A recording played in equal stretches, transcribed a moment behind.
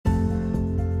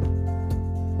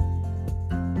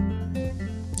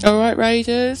Alright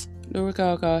Raiders, Laura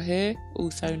Gaga here,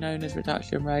 also known as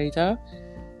Reduction Raider.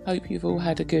 Hope you've all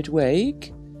had a good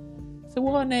week. So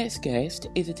our next guest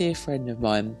is a dear friend of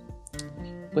mine.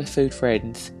 We're food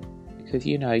friends, because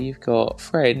you've got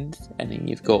friends and then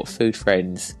you've got food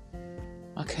friends.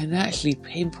 I can actually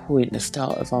pinpoint the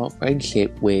start of our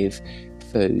friendship with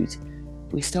food.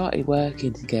 We started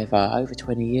working together over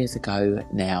 20 years ago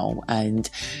now, and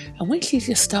when she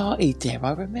just started there,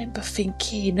 I remember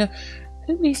thinking,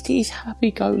 who is this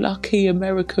happy-go-lucky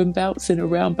American bouncing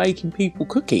around baking people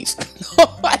cookies?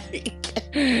 I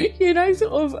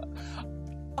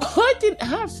didn't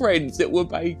have friends that were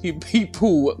baking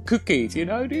people cookies,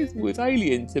 this was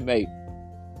alien to me.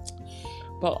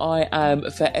 But I am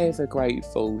forever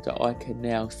grateful that I can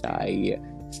now say,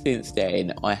 since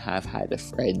then, I have had a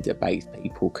friend that bakes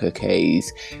people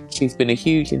cookies. She's been a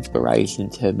huge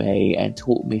inspiration to me and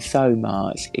taught me so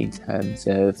much in terms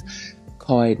of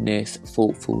kindness,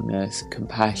 thoughtfulness,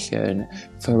 compassion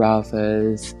for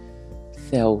others,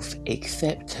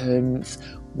 self-acceptance,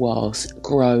 whilst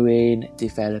growing,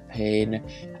 developing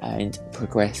and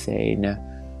progressing.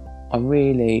 I'm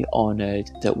really honoured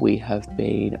that we have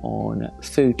been on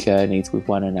food journeys with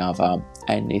one another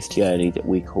and this journey that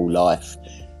we call life.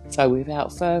 So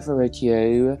without further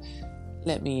ado,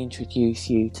 let me introduce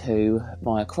you to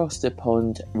my across the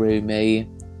pond roomie,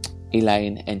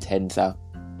 Elaine Entenza.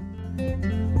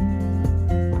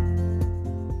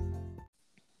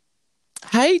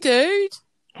 Hey dude.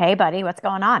 Hey buddy, what's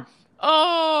going on?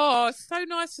 Oh, so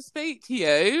nice to speak to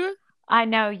you. I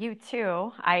know, you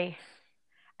too.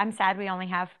 I'm sad we only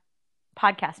have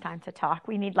podcast time to talk.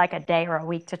 We need like a day or a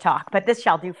week to talk, but this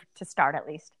shall do to start at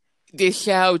least. This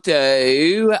shall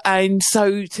do. And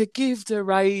so to give the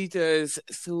Raiders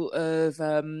sort of,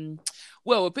 a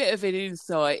bit of an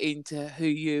insight into who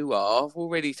you are, I've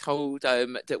already told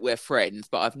them that we're friends,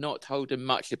 but I've not told them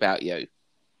much about you.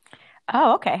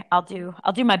 Oh, okay. I'll do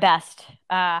my best.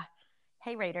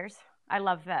 Hey Raiders. I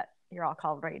love that you're all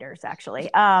called Raiders,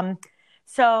 actually.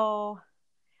 So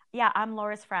yeah, I'm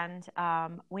Laura's friend.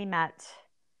 We met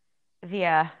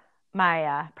via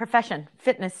my profession,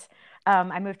 fitness.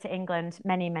 I moved to England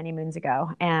many, many moons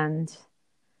ago, and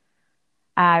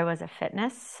I was a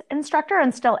fitness instructor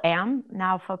and still am.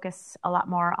 Now focus a lot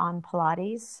more on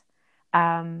Pilates.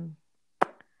 So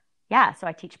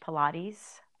I teach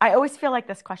Pilates. I always feel like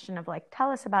this question of like, tell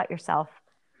us about yourself.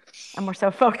 And we're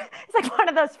so focused. It's like one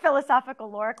of those philosophical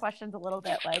Laura questions a little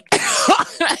bit like,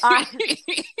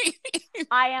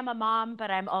 I am a mom,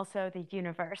 but I'm also the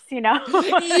universe, Yeah,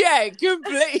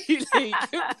 completely.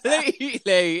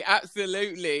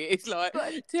 Absolutely. It's like,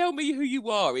 tell me who you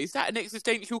are. Is that an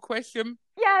existential question?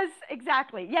 Yes,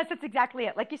 exactly. Yes, that's exactly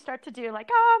it. Like you start to do like,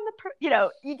 I'm you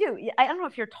do. I don't know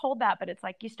if you're told that, but it's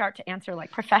like you start to answer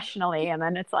like professionally. And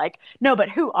then it's like, no, but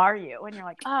who are you? And you're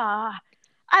like,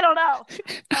 I don't know.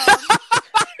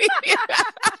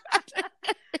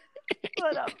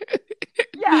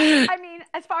 I mean,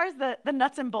 as far as the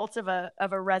nuts and bolts of a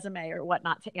resume or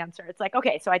whatnot to answer, it's like,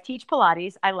 okay, so I teach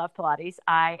Pilates. I love Pilates.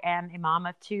 I am a mom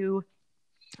of two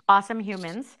awesome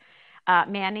humans,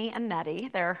 Manny and Nettie.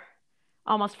 They're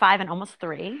almost 5 and almost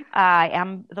 3. I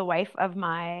am the wife of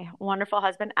my wonderful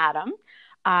husband, Adam.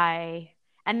 And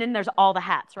then there's all the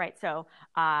hats, right? So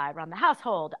I run the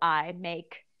household. I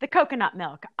make the coconut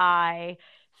milk. I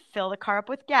fill the car up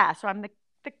with gas. So I'm the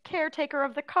caretaker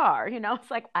of the car. It's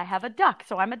like I have a duck,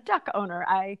 so I'm a duck owner.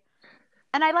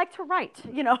 And I like to write.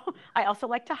 I also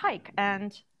like to hike,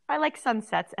 and I like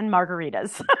sunsets and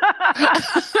margaritas.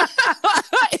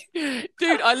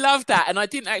 Dude, I love that. And I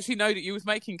didn't actually know that you was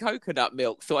making coconut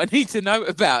milk, so I need to know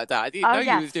about that. I didn't know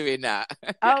you was doing that.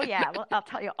 Oh, yeah. Well, I'll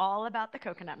tell you all about the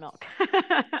coconut milk.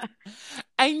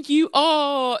 And you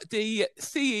are the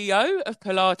CEO of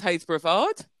Pilates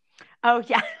Brevard. Oh,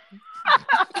 yeah.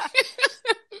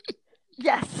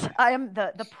 Yes, I am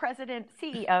the president,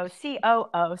 CEO,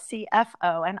 COO,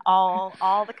 CFO, and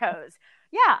all the co's.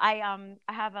 Yeah, I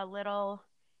have a little,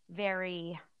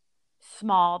 very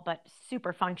small but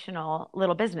super functional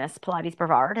little business, Pilates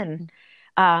Brevard. And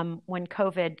when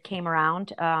COVID came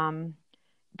around,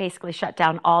 basically shut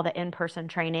down all the in-person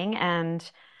training,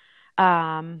 and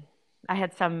I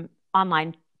had some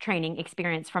online training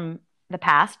experience from the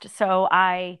past. So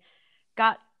I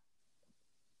got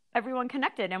everyone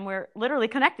connected, and we're literally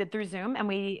connected through Zoom, and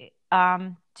we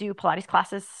do Pilates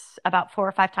classes about 4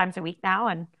 or 5 times a week now,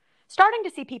 and starting to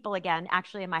see people again,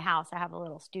 actually in my house. I have a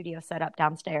little studio set up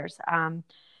downstairs.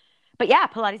 But yeah,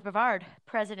 Pilates Brevard,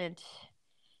 president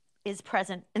is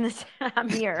present in this. I'm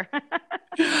here.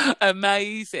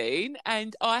 Amazing.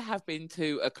 And I have been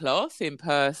to a class in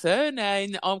person,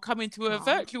 and I'm coming to a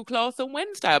virtual class on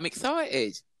Wednesday. I'm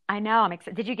excited. I know. I'm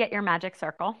excited. Did you get your magic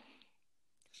circle?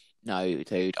 No,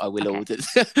 dude, I will Okay. order.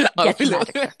 I Get your will.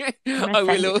 magic circle. I'm going I to send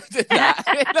will you. order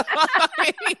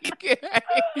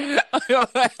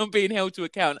that. I'm being held to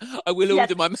account. I will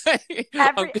Yes. order my.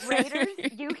 Raiders,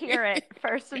 you hear it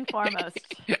first and foremost.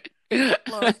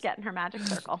 Laura's getting her magic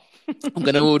circle. I'm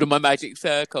going to order my magic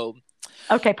circle.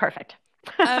 Okay, perfect.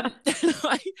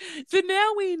 So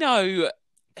now we know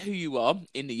who you are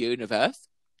in the universe.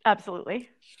 Absolutely.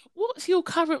 What's your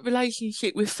current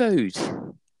relationship with food?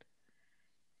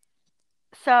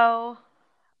 So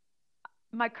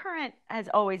my current has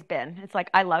always been, it's like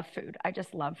I love food. I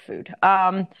just love food.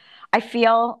 I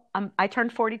feel I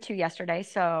turned 42 yesterday,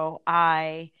 so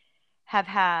I have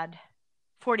had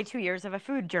 42 years of a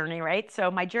food journey, right? So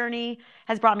my journey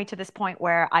has brought me to this point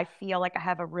where I feel like I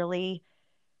have a really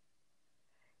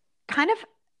kind of,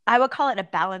 I would call it a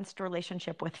balanced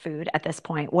relationship with food at this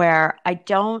point, where I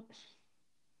don't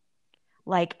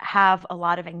like have a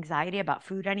lot of anxiety about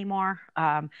food anymore.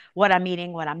 What I'm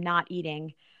eating, what I'm not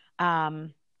eating.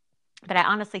 Um, but I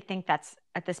honestly think that's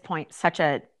at this point such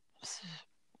a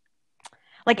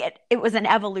like it was an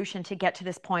evolution to get to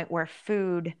this point where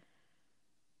food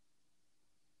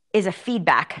is a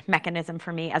feedback mechanism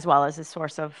for me as well as a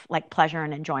source of like pleasure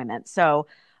and enjoyment. So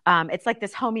it's like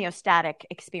this homeostatic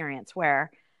experience where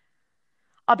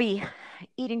I'll be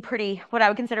eating pretty what I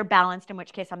would consider balanced, in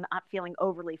which case I'm not feeling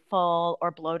overly full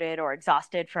or bloated or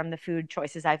exhausted from the food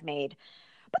choices I've made.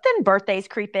 But then birthdays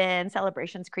creep in,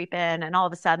 celebrations creep in, and all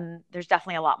of a sudden there's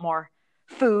definitely a lot more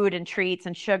food and treats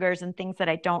and sugars and things that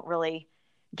I don't really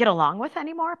get along with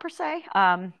anymore per se.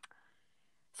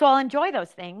 So I'll enjoy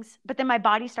those things, but then my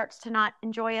body starts to not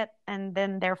enjoy it, and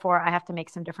then therefore I have to make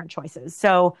some different choices.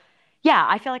 So yeah,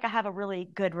 I feel like I have a really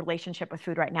good relationship with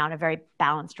food right now and a very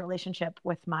balanced relationship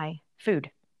with my food.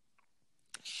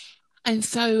 And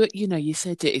so, you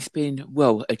said that it's been,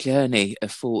 well, a journey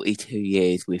of 42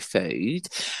 years with food.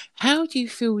 How do you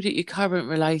feel that your current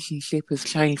relationship has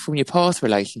changed from your past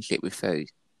relationship with food?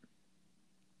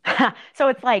 So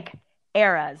it's like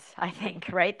eras, I think,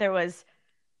 right? There's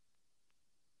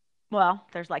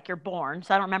like you're born,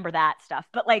 so I don't remember that stuff.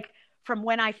 But like from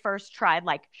when I first tried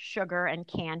like sugar and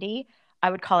candy, I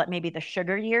would call it maybe the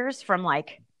sugar years from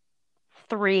like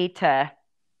 3 to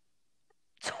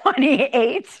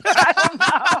 28.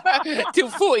 I don't know. Till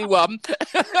 41.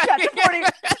 Yeah, to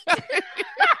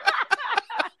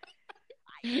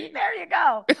 40. There you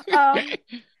go.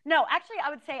 No, actually, I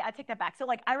would say I take that back. So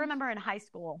like I remember in high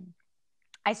school,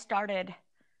 I started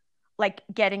like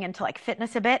getting into like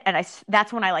fitness a bit, and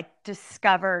that's when I like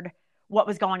discovered what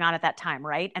was going on at that time,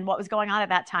 right? And what was going on at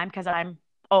that time, because I'm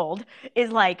old, is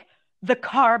like the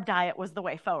carb diet was the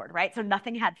way forward, right? So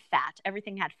nothing had fat,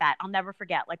 everything had fat. I'll never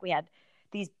forget, like we had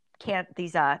these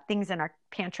things in our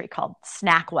pantry called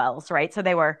snack wells, right? So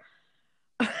they were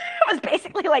it was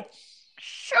basically like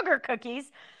sugar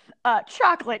cookies,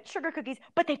 chocolate sugar cookies,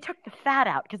 but they took the fat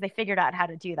out because they figured out how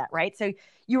to do that, right? So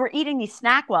you were eating these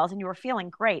snack wells and you were feeling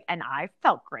great, and I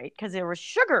felt great because there was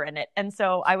sugar in it, and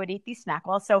so I would eat these snack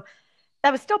wells. So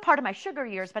that was still part of my sugar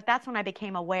years, but that's when I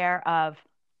became aware of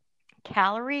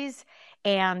calories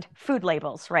and food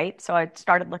labels, right? So I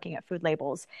started looking at food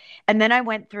labels, and then I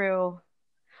went through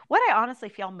what I honestly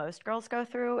feel most girls go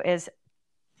through is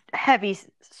heavy,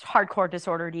 hardcore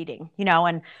disordered eating,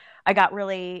 and I got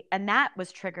really, and that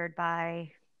was triggered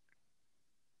by,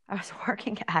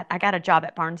 I got a job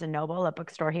at Barnes and Noble, a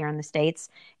bookstore here in the States.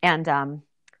 And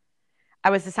I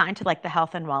was assigned to like the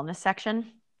health and wellness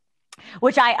section,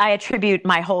 which I attribute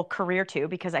my whole career to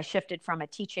because I shifted from a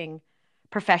teaching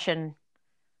profession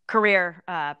career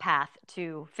path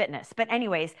to fitness. But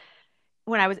anyways,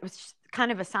 when I was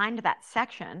kind of assigned to that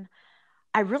section,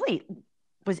 I really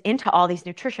was into all these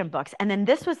nutrition books. And then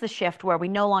this was the shift where we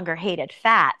no longer hated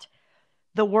fat.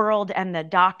 The world and the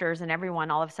doctors and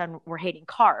everyone all of a sudden were hating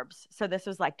carbs. So this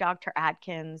was like Dr.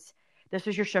 Atkins. This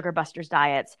was your sugar busters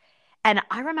diets. And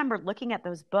I remember looking at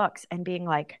those books and being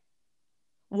like,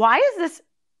 why is this,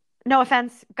 no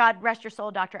offense, God rest your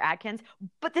soul, Dr. Atkins,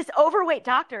 but this overweight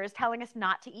doctor is telling us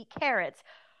not to eat carrots.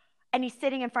 And he's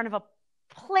sitting in front of a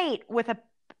plate with a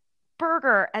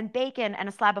burger and bacon and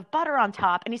a slab of butter on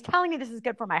top, and he's telling me this is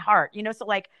good for my heart, so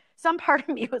like some part of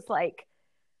me was like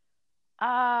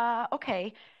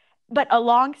okay. But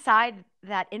alongside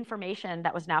that information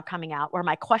that was now coming out, where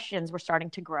my questions were starting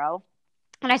to grow,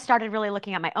 and I started really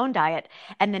looking at my own diet,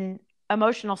 and then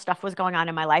emotional stuff was going on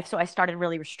in my life, so I started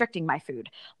really restricting my food,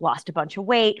 lost a bunch of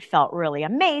weight, felt really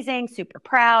amazing, super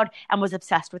proud, and was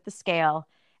obsessed with the scale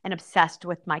and obsessed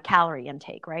with my calorie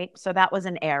intake, right? So that was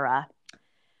an era.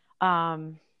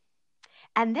 And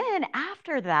then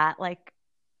after that, like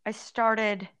I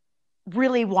started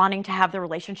really wanting to have the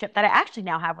relationship that I actually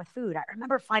now have with food. I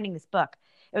remember finding this book.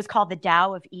 It was called The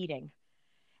Tao of Eating.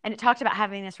 And it talked about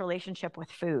having this relationship with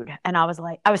food. And I was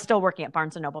like, I was still working at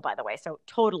Barnes and Noble, by the way. So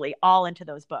totally all into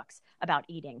those books about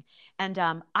eating. And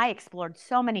I explored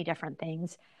so many different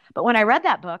things. But when I read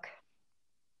that book,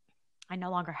 I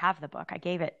no longer have the book. I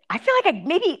gave it. I feel like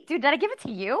did I give it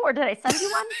to you or did I send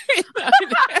you one?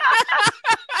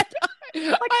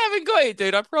 I haven't got it,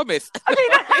 dude. I promise. Okay,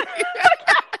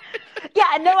 yeah,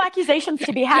 and no accusations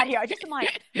to be had here. I just am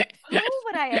like, who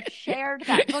would I have shared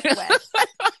that book with?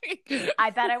 I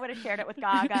bet I would have shared it with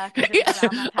Gaga.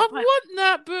 I want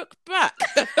that book back.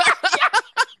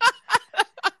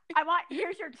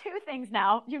 Here's your two things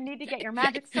now. You need to get your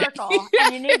magic circle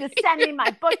and you need to send me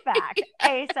my book back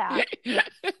ASAP.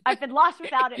 I've been lost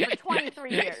without it for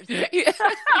 23 years.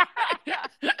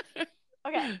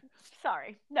 Okay.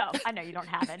 Sorry. No, I know you don't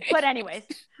have it. But anyways.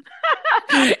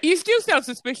 You still sound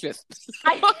suspicious.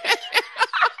 I'll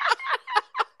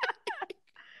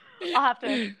have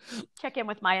to check in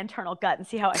with my internal gut and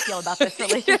see how I feel about this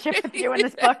relationship with you in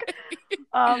this book.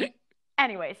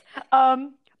 Anyways.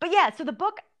 But yeah, so the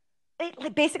book,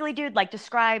 it basically, dude, like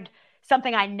described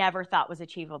something I never thought was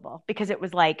achievable because it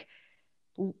was like,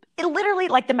 it literally,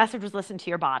 like the message was listen to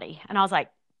your body. And I was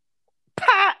like,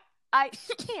 I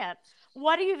can't.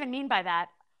 What do you even mean by that?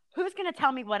 Who's going to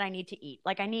tell me what I need to eat?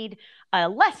 Like I need a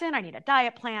lesson. I need a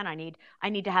diet plan. I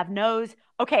need to have no's.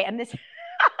 Okay. And this,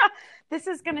 this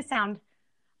is going to sound,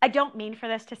 I don't mean for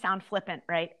this to sound flippant,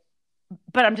 right?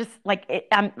 But I'm just like,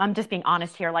 I'm just being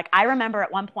honest here. Like I remember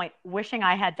at one point wishing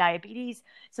I had diabetes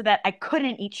so that I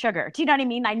couldn't eat sugar. Do you know what I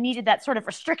mean? I needed that sort of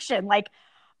restriction. Like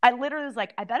I literally was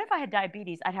like, I bet if I had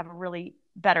diabetes, I'd have a really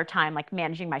better time like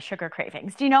managing my sugar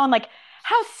cravings. Do you know? And like,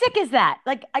 how sick is that?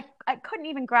 Like I couldn't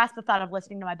even grasp the thought of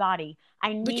listening to my body.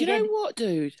 But you know what,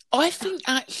 dude? I think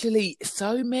actually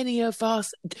so many of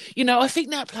us, I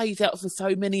think that plays out for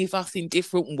so many of us in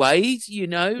different ways,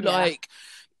 like,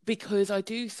 because I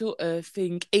do sort of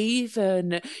think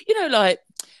even, like,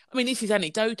 I mean, this is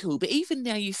anecdotal, but even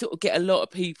now you sort of get a lot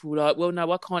of people like, well,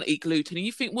 no, I can't eat gluten. And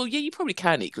you think, well, yeah, you probably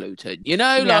can eat gluten,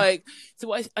 like,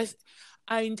 so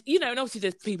and, and obviously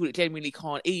there's people that genuinely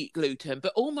can't eat gluten,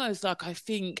 but almost like I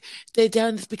think they're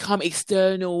down to become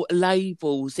external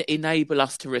labels that enable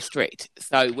us to restrict.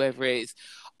 So whether it's,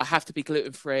 I have to be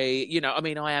gluten-free, I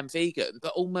mean, I am vegan,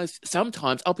 but almost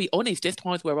sometimes, I'll be honest, there's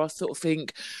times where I sort of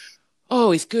think,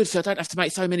 oh, it's good, so I don't have to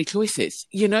make so many choices,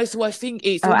 So I think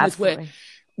it's almost absolutely. where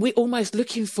we're almost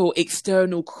looking for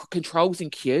external controls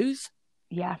and cues.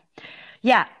 Yeah.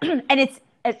 Yeah. And it's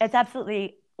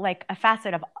absolutely like a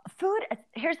facet of food.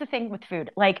 Here's the thing with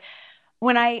food. Like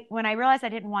when I realized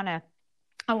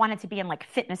I wanted to be in like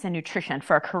fitness and nutrition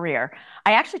for a career,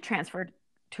 I actually transferred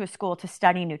to a school to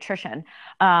study nutrition.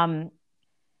 And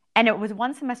it was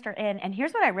one semester in, and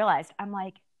here's what I realized. I'm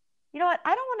like, you know what?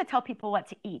 I don't want to tell people what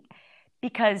to eat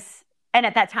because, and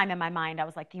at that time in my mind, I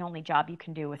was like, the only job you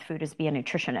can do with food is be a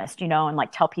nutritionist, and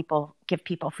like give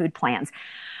people food plans.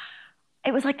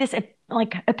 It was like this,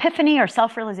 like epiphany or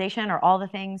self-realization or all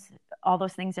those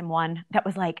things in one that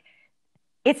was like,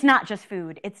 it's not just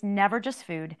food. It's never just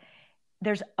food.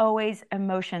 There's always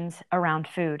emotions around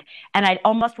food. And I'd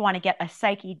almost want to get a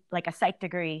psych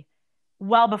degree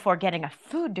well before getting a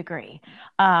food degree.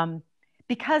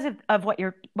 Because of what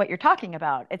you're talking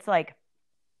about. It's like,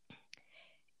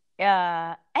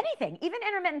 anything, even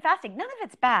intermittent fasting, none of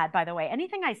it's bad, by the way.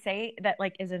 Anything I say that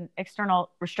like is an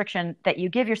external restriction that you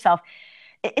give yourself,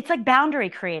 it's like boundary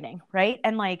creating, right?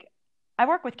 And like, I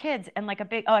work with kids and like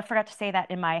I forgot to say that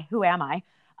in my Who Am I?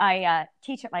 I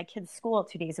teach at my kids' school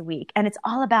 2 days a week. And it's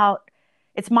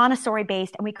Montessori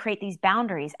based and we create these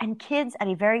boundaries. And kids at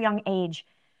a very young age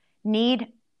need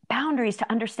boundaries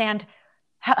to understand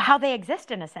how they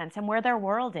exist in a sense and where their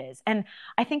world is. And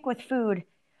I think with food,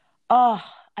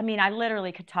 I mean, I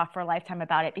literally could talk for a lifetime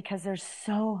about it because there's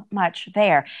so much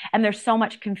there and there's so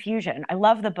much confusion. I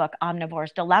love the book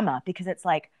Omnivore's Dilemma because it's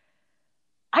like,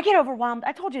 I get overwhelmed.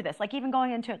 I told you this, like even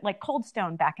going into like Cold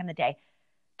Stone back in the day,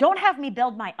 don't have me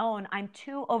build my own. I'm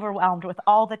too overwhelmed with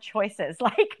all the choices.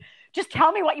 Like, just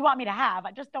tell me what you want me to have.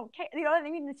 I just don't care. You know what I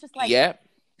mean? It's just like, yeah.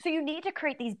 So you need to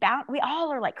create these we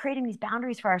all are like creating these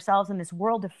boundaries for ourselves in this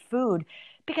world of food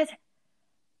because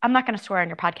I'm not going to swear on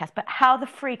your podcast, but how the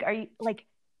freak are you like,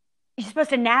 you're supposed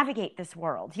to navigate this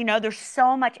world. There's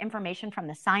so much information from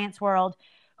the science world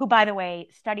who, by the way,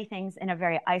 study things in a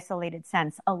very isolated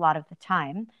sense a lot of the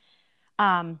time.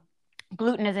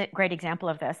 Gluten is a great example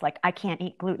of this. Like I can't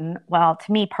eat gluten. Well,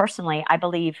 to me personally, I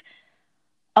believe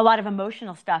a lot of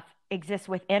emotional stuff exists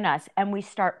within us and we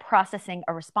start processing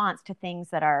a response to things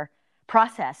that are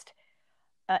processed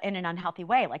in an unhealthy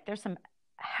way. Like there's some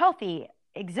healthy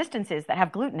existences that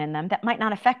have gluten in them that might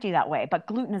not affect you that way. But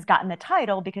gluten has gotten the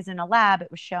title because in a lab it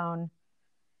was shown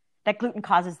that gluten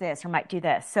causes this or might do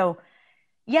this. So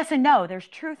yes and no, there's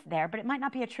truth there, but it might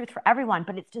not be a truth for everyone.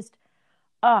 But it's just,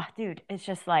 oh, dude, it's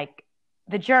just like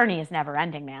the journey is never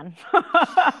ending, man.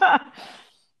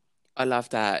 I love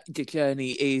that. The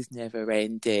journey is never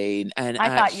ending. And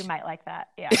I thought you might like that.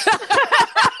 Yeah.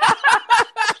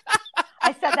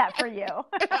 I said that for you.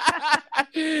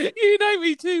 You know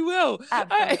me too well.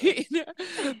 Absolutely.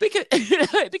 Because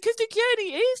the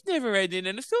journey is never ending.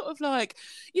 And it's sort of like,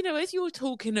 as you're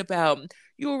talking about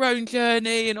your own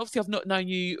journey, and obviously I've not known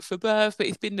you for birth, but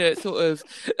it's been the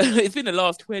it's been the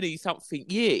last 20 something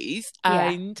years.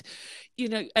 And,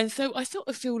 and so I sort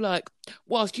of feel like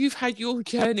whilst you've had your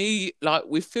journey like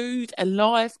with food and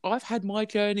life, I've had my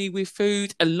journey with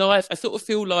food and life. I sort of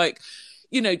feel like,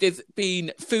 there's been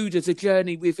food as a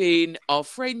journey within our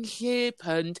friendship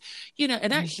and,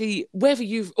 and actually whether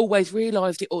you've always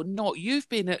realised it or not, you've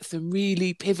been at some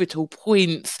really pivotal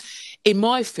points in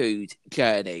my food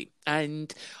journey.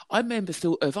 And I remember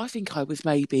I think I was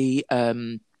maybe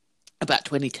about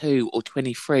 22 or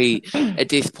 23 at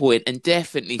this point, and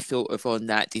definitely sort of on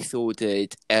that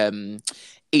disordered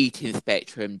eating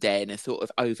spectrum then, and sort of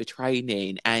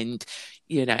overtraining. And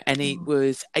and it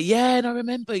was and I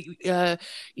remember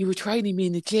you were training me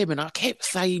in the gym, and I kept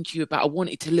saying to you about I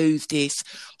wanted to lose this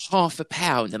 0.5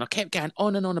 pound, and I kept going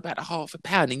on and on about the 0.5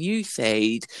 pound, and you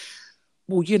said,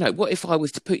 well, what if I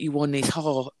was to put you on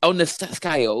the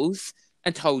scales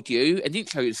and told you, and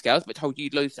didn't show you the scales, but told you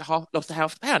you'd lost a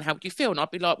 0.5 pound, how would you feel? And I'd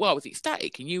be like, well, I was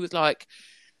ecstatic. And you was like,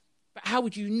 but how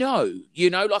would you know?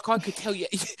 Like I could tell you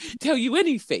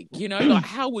anything, like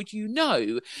how would you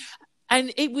know?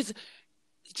 And it was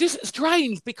just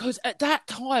strange because at that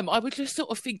time I was just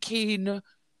sort of thinking,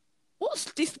 what's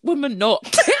this woman not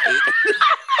getting?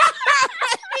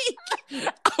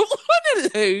 I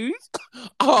want to lose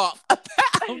 0.5 pound.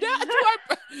 How do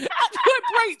I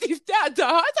break this down?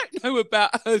 I don't know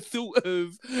about her sort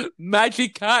of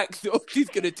magic act, or she's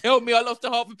going to tell me I lost a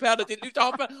 0.5 pound, I didn't lose a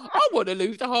 0.5 pound. I want to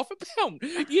lose a 0.5 pound,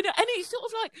 and it's sort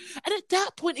of like, and at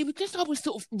that point it was just, I was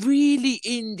sort of really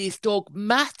in this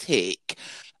dogmatic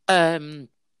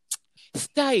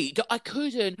state that I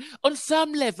couldn't, on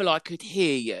some level I could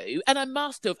hear you, and I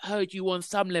must have heard you on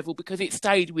some level because it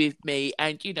stayed with me,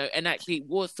 and and actually it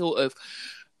was sort of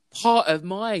part of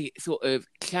my sort of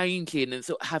changing and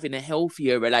sort of having a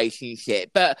healthier relationship.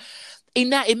 But in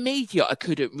that immediate, I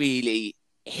couldn't really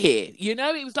hear,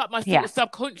 it was like my sort of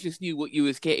subconscious knew what you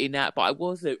was getting at, but I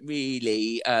wasn't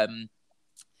really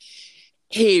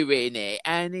hearing it.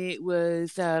 And it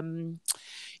was and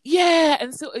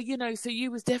sort of, so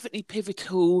you was definitely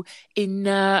pivotal in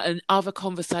that and other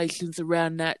conversations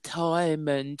around that time.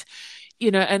 And,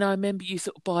 and I remember you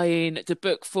sort of buying the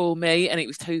book for me, and it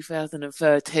was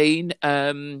 2013.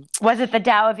 Was it The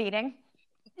Tao of Eating?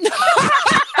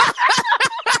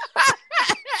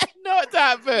 Not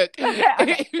that book.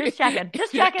 Okay. Just checking.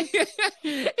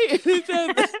 It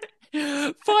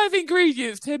was 5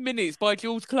 Ingredients, 10 Minutes by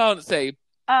George Clancy.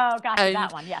 Oh, gotcha,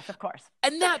 that one. Yes, of course.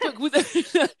 And that book was,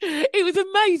 it was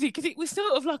amazing because it was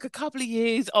sort of like a couple of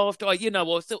years after I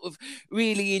was sort of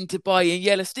really into buying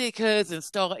yellow stickers and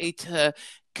started to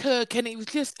cook. And it was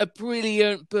just a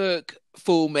brilliant book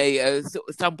for me as sort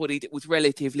of somebody that was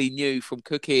relatively new from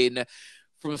cooking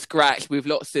from scratch with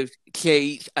lots of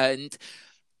cheats and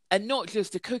not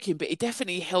just the cooking, but it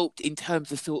definitely helped in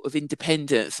terms of sort of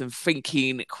independence and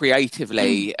thinking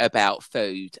creatively about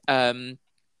food.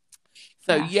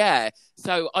 So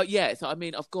I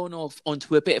mean, I've gone off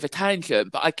onto a bit of a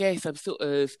tangent, but I guess I'm sort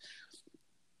of,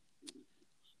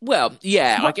 I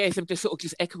guess I'm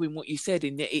just echoing what you said,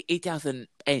 in that it doesn't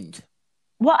end.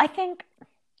 Well, I think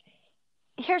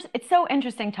it's so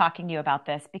interesting talking to you about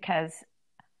this because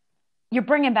you're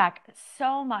bringing back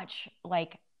so much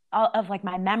of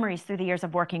my memories through the years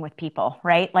of working with people,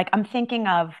 right? Like I'm thinking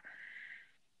of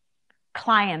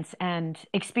clients and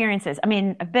experiences. I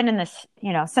mean, I've been in this,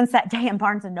 since that day in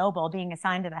Barnes and Noble being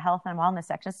assigned to the health and wellness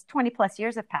section. 20 plus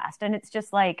years have passed. And it's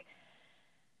just like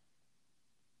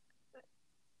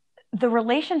the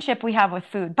relationship we have with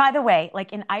food. By the way,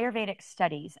 like in Ayurvedic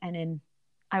studies and in,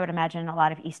 I would imagine, a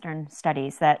lot of Eastern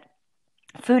studies, that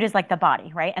food is like the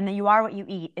body, right? And then you are what you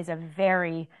eat is a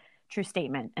very true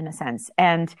statement in a sense.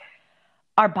 And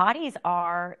our bodies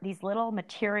are these little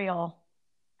material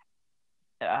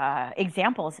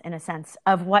examples, in a sense,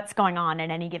 of what's going on at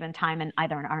any given time in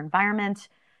either in our environment,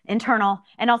 internal,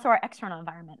 and also our external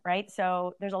environment, right?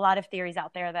 So there's a lot of theories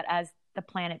out there that as the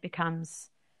planet becomes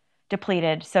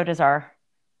depleted, so does our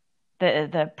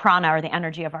the prana or the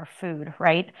energy of our food,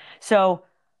 right? So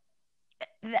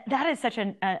that is such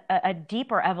a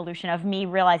deeper evolution of me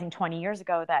realizing 20 years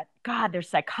ago that, God, there's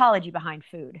psychology behind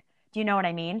food. Do you know what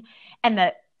I mean? And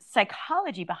the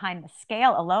psychology behind the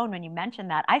scale alone, when you mention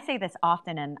that, I say this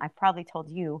often, and I've probably told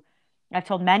you, I've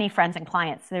told many friends and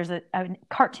clients, there's a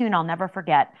cartoon I'll never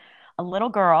forget. A little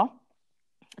girl,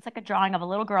 it's like a drawing of a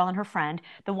little girl and her friend.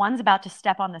 The one's about to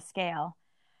step on the scale,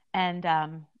 and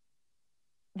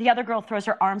the other girl throws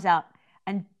her arms out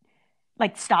and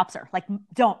like stops her, like,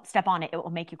 don't step on it, it will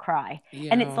make you cry. Yeah.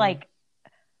 And it's like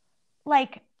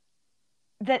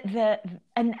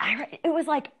it was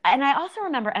like, and I also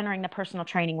remember entering the personal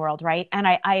training world, right? And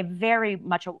I very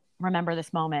much remember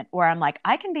this moment where I'm like,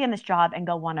 I can be in this job and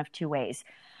go one of two ways.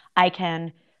 I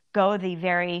can go the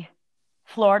very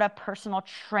Florida personal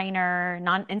trainer,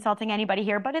 not insulting anybody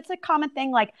here, but it's a common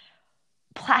thing, like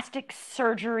plastic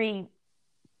surgery,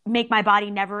 make my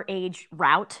body never age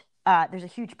route. There's a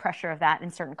huge pressure of that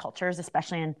in certain cultures,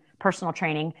 especially in personal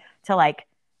training, to like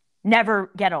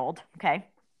never get old. Okay.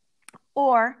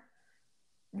 Or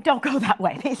don't go that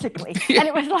way, basically. And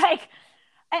it was like,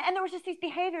 and there was just these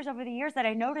behaviors over the years that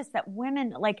I noticed that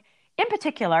women, like in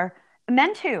particular,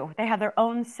 men too, they have their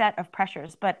own set of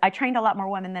pressures, but I trained a lot more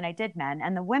women than I did men.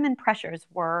 And the women pressures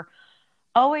were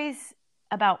always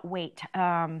about weight,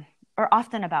 or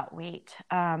often about weight.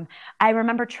 I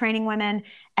remember training women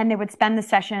and they would spend the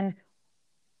session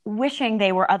wishing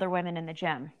they were other women in the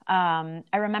gym. I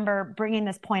remember bringing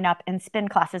this point up in spin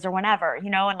classes or whenever,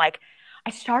 and like, I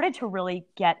started to really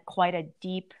get quite a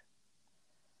deep,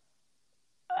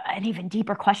 an even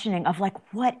deeper questioning of like,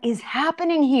 what is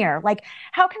happening here? Like,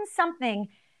 how can something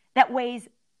that weighs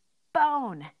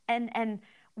bone and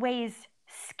weighs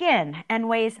skin and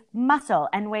weighs muscle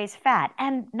and weighs fat,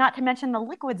 and not to mention the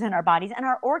liquids in our bodies and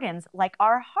our organs, like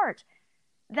our heart,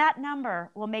 that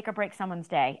number will make or break someone's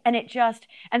day. And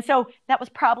so that was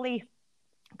probably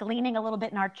gleaning a little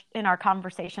bit in our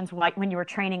conversations, like when you were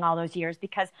training all those years,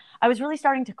 because I was really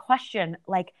starting to question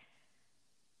like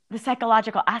the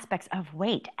psychological aspects of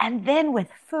weight. And then with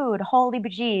food, holy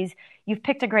bejeez, you've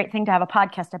picked a great thing to have a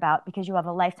podcast about, because you have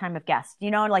a lifetime of guests,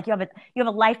 like you have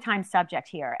a lifetime subject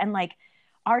here. And like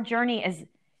our journey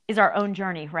is our own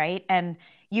journey, right? And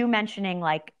you mentioning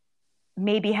like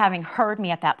maybe having heard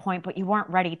me at that point, but you weren't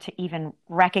ready to even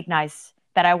recognize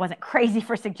that I wasn't crazy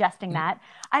for suggesting that.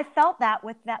 I felt that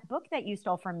with that book that you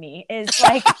stole from me is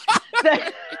like, you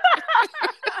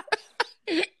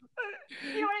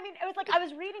know what I mean? It was like, I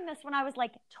was reading this when I was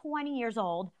like 20 years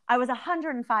old. I was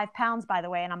 105 pounds, by the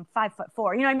way, and I'm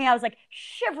 5'4". You know what I mean? I was like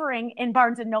shivering in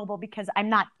Barnes and Noble because I'm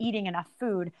not eating enough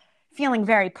food, feeling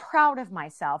very proud of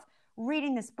myself,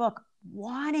 reading this book,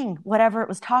 wanting whatever it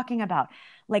was talking about,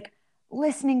 like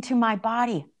listening to my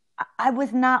body. I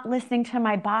was not listening to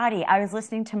my body. I was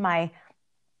listening to my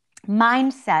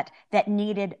mindset that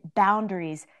needed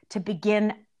boundaries to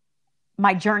begin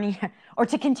my journey, or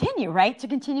to continue, right? To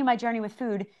continue my journey with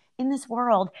food in this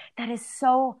world that is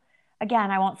so, again,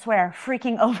 I won't swear,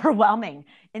 freaking overwhelming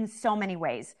in so many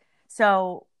ways.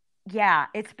 So yeah,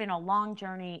 it's been a long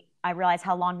journey. I realize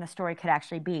how long the story could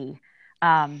actually be.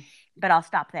 But I'll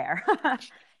stop there.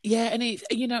 Yeah. And it's,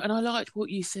 and I liked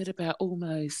what you said about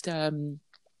almost, sort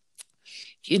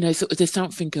of there's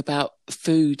something about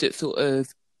food that sort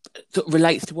of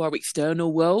relates to our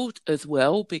external world as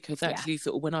well, because actually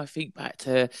sort of when I think back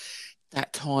to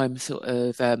that time sort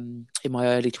of in my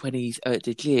early 20s at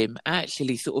the gym,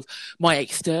 actually sort of my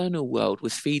external world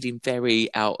was feeling very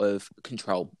out of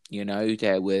control.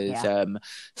 There was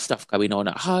stuff going on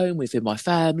at home within my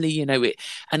family,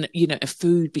 and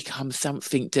food becomes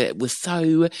something that was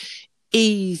so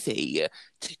easy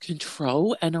to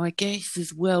control. And I guess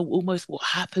as well, almost what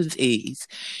happens is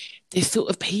there's sort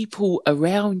of people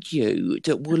around you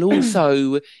that will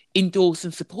also endorse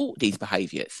and support these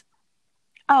behaviors.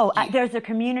 Oh, there's a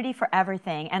community for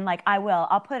everything. And like,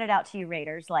 I'll put it out to you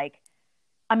Raiders. Like,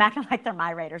 I'm acting like they're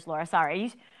my Raiders, Laura.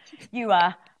 Sorry. You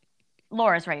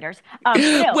Laura's Raiders.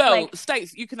 Still, well, like,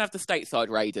 states, you can have the stateside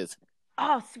Raiders.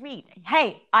 Oh, sweet.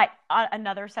 Hey,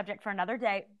 another subject for another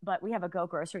day, but we have a Go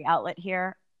grocery outlet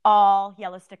here. All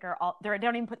yellow sticker. They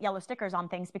don't even put yellow stickers on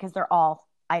things because they're all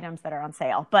items that are on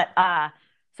sale. But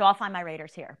so I'll find my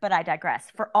Raiders here. But I digress.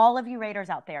 For all of you Raiders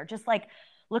out there, just like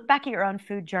look back at your own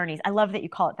food journeys. I love that you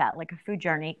call it that, like a food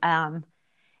journey. And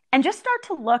just start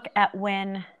to look at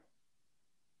when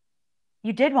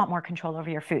you did want more control over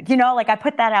your food. Like I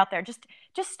put that out there. Just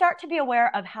start to be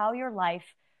aware of how your life,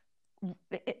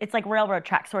 it's like railroad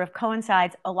tracks, sort of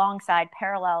coincides alongside,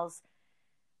 parallels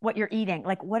what you're eating.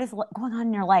 Like what is going on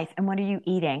in your life and what are you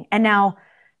eating? And now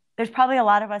there's probably a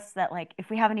lot of us that like,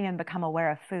 if we haven't even become aware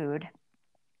of food,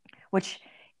 which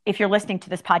if you're listening to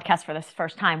this podcast for this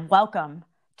first time, welcome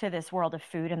to this world of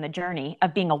food and the journey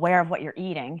of being aware of what you're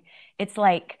eating. It's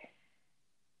like,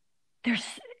 there's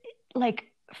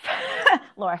like,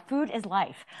 Laura, food is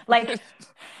life. Like,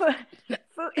 food,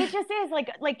 it just is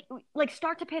like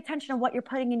start to pay attention to what you're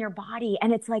putting in your body.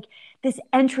 And it's like this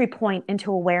entry point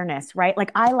into awareness, right?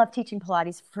 Like I love teaching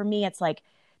Pilates. For me, it's like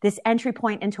this entry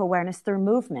point into awareness through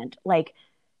movement. Like,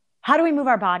 how do we move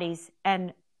our bodies?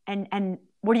 And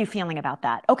what are you feeling about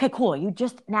that? Okay, cool. You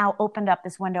just now opened up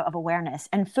this window of awareness.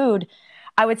 And food,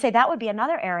 I would say that would be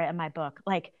another area in my book.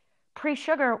 Like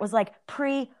pre-sugar was like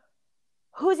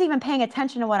who's even paying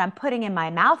attention to what I'm putting in my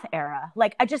mouth era?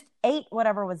 Like I just ate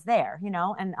whatever was there, you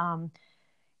know? And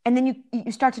then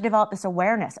you start to develop this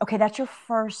awareness. Okay, that's your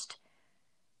first,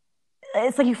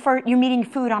 it's like you're meeting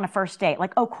food on a first date.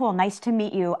 Like, oh, cool. Nice to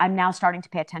meet you. I'm now starting to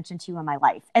pay attention to you in my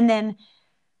life. And then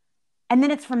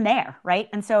it's from there, right?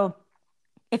 And so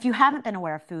if you haven't been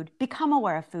aware of food, become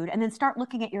aware of food and then start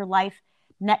looking at your life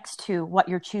next to what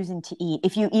you're choosing to eat.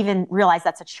 If you even realize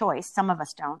that's a choice, some of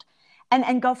us don't.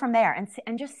 And go from there and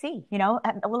just see, you know,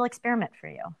 a little experiment for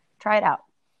you. Try it out.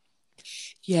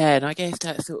 Yeah, and I guess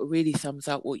that sort of really sums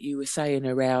up what you were saying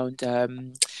around,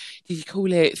 did you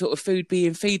call it sort of food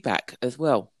being feedback as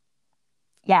well?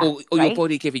 Yeah. Or right? your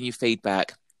body giving you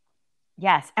feedback?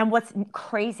 Yes. And what's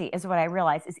crazy is what I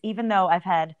realized is even though I've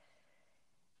had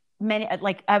many,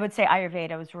 like I would say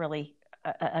Ayurveda was really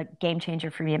a game changer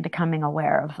for me in becoming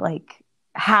aware of like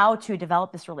how to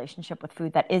develop this relationship with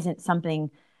food that isn't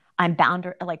something I'm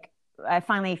I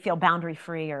finally feel boundary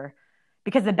free, or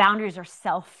because the boundaries are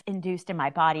self-induced in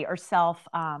my body or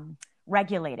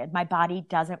self-regulated. My body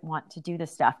doesn't want to do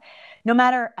this stuff. No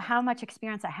matter how much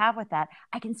experience I have with that,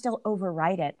 I can still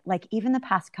override it. Like even the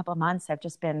past couple of months, I've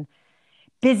just been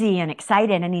busy and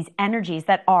excited and these energies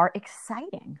that are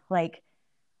exciting. Like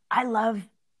I love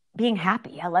being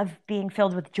happy. I love being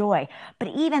filled with joy. But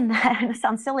even that, it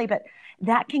sounds silly, but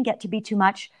that can get to be too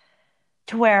much,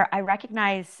 to where I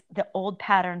recognize the old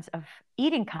patterns of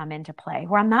eating come into play,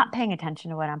 where I'm not paying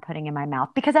attention to what I'm putting in my mouth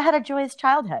because I had a joyous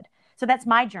childhood. So that's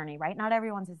my journey, right? Not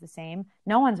everyone's is the same.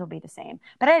 No one's will be the same.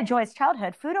 But I had a joyous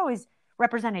childhood. Food always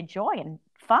represented joy and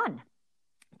fun.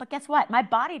 But guess what? My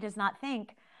body does not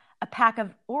think a pack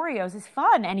of Oreos is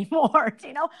fun anymore.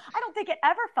 You know, I don't think it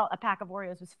ever felt a pack of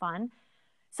Oreos was fun.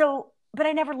 So, but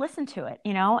I never listened to it,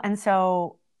 you know? And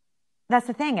so that's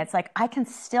the thing. It's like, I can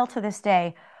still to this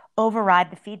day override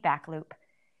the feedback loop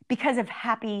because of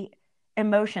happy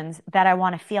emotions that I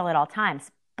want to feel at all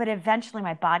times. But eventually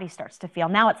my body starts to feel,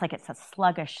 now it's like it's a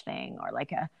sluggish thing, or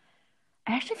like I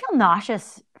actually feel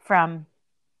nauseous from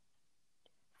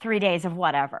 3 days of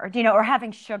whatever, you know, or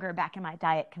having sugar back in my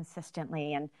diet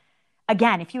consistently. And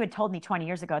again, if you had told me 20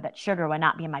 years ago that sugar would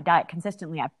not be in my diet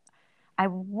consistently, I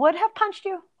would have punched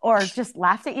you or just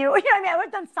laughed at you. You know what I mean? I would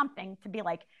have done something to be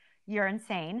like, you're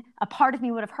insane. A part of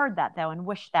me would have heard that though and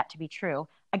wished that to be true.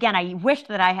 Again, I wished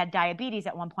that I had diabetes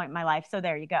at one point in my life. So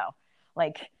there you go.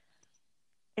 Like,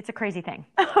 it's a crazy thing.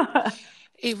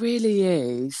 It really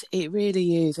is. It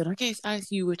really is. And I guess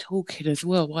as you were talking as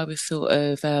well, I was sort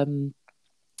of, well,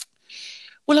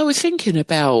 I was thinking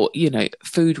about, you know,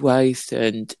 food waste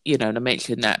and, you know, and I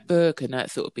mentioned that book and that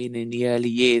sort of been in the early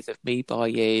years of me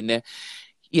buying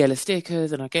yellow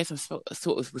stickers. And I guess I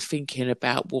sort of was thinking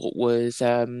about what was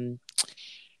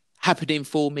happening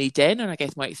for me then and I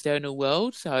guess my external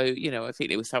world. So, you know, I think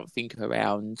there was something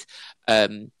around,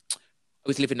 I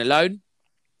was living alone.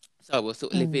 So I was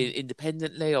sort of living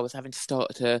independently. I was having to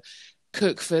start to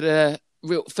cook for the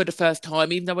first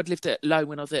time, even though I'd lived alone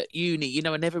when I was at uni. You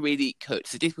know, I never really cooked.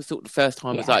 So this was sort of the first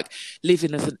time I was like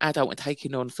living as an adult and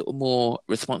taking on sort of more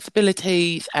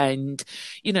responsibilities. And,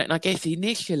 you know, and I guess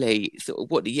initially sort of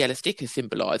what the yellow sticker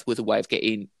symbolised was a way of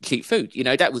getting cheap food. You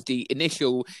know, that was the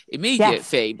initial immediate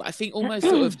thing. But I think almost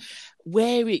sort of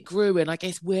where it grew and I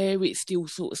guess where it's still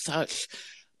sort of such,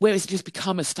 where it's just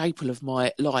become a staple of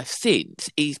my life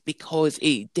since is because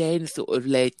it then sort of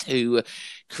led to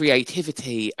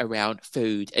creativity around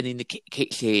food and in the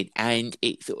kitchen, and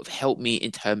it sort of helped me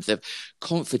in terms of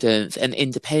confidence and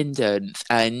independence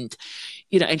and,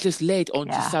 you know, and just led on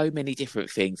to so many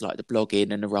different things like the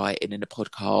blogging and the writing and the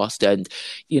podcast. And,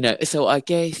 you know, so I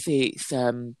guess it's,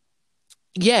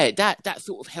 that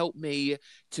sort of helped me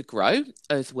to grow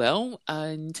as well.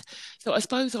 And so I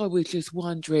suppose I was just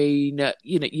wondering,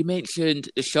 you know, you mentioned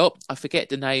the shop. I forget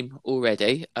the name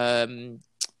already. So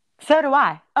do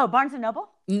I. Oh, Barnes and Noble?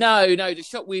 No, the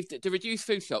shop with the reduced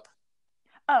food shop.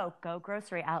 Oh, go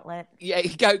grocery outlet. Yeah,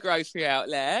 go grocery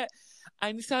outlet.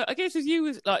 And so I guess as you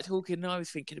was like talking, and I was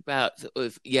thinking about sort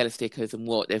of yellow stickers and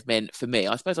what they've meant for me.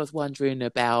 I suppose I was wondering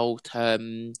about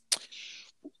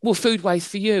well, food waste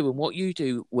for you and what you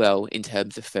do well in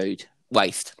terms of food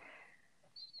waste.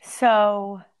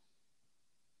 So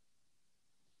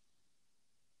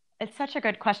it's such a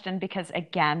good question because,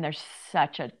 again, there's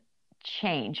such a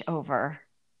change over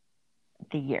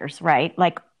the years, right?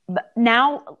 Like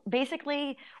now,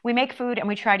 basically, we make food and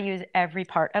we try to use every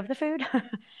part of the food.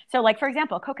 So, like, for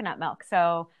example, coconut milk.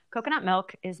 So, coconut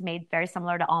milk is made very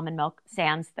similar to almond milk,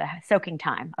 sans the soaking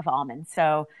time of almonds.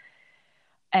 So,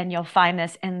 and you'll find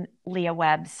this in Leah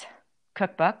Webb's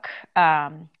cookbook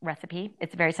recipe.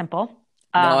 It's very simple.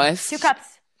 Nice. 2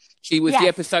 cups. She was the Yes.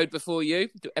 episode before you,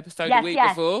 the episode a Yes, week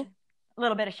yes. before. A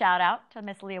little bit of shout out to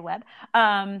Miss Leah Webb.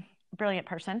 Brilliant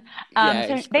person. Yeah,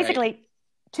 So it's great. basically,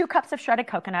 2 cups of shredded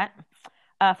coconut,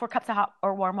 4 cups of hot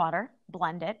or warm water,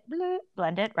 blend it,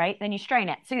 right? Then you strain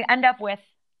it. So you end up with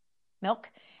milk,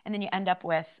 and then you end up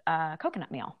with coconut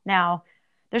meal. Now,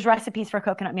 there's recipes for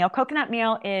coconut meal. Coconut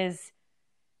meal is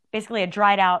basically a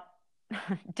dried out,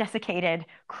 desiccated,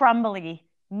 crumbly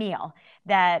meal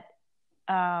that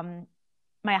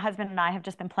my husband and I have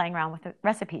just been playing around with the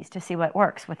recipes to see what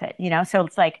works with it, So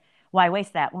it's like, why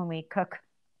waste that when we cook?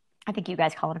 I think you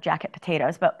guys call them jacket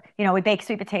potatoes, but we bake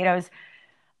sweet potatoes.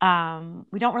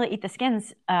 We don't really eat the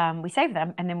skins. We save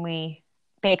them and then we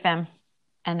bake them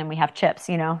and then we have chips,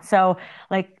 So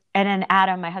like, and then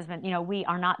Adam, my husband, we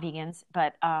are not vegans,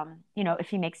 but if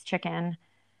he makes chicken,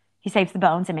 he saves the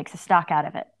bones and makes a stock out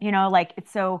of it. Like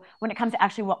it's so when it comes to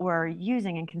actually what we're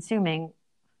using and consuming,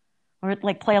 we're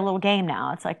like play a little game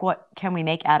now. It's like, what can we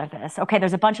make out of this? Okay,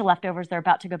 there's a bunch of leftovers. They're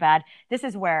about to go bad. This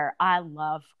is where I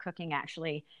love cooking,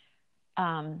 actually.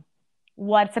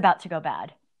 What's about to go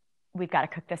bad? We've got to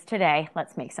cook this today.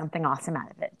 Let's make something awesome out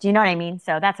of it. Do you know what I mean?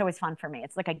 So that's always fun for me.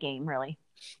 It's like a game, really.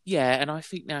 Yeah, and I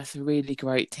think that's a really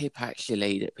great tip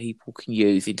actually that people can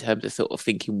use in terms of sort of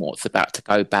thinking what's about to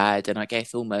go bad, and I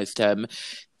guess almost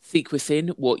sequencing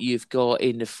what you've got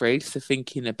in the fridge. So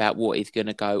thinking about what is going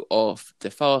to go off the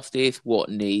fastest, what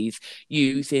needs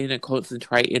using, and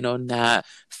concentrating on that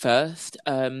first.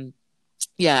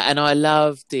 Yeah, and I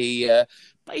love the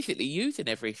basically using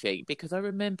everything because I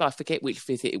remember, I forget which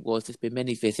visit it was, there's been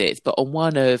many visits, but on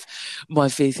one of my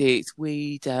visits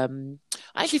we'd I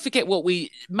actually forget what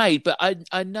we made, but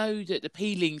I know that the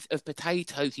peelings of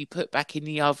potatoes you put back in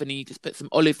the oven and you just put some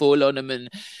olive oil on them and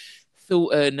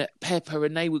salt and pepper,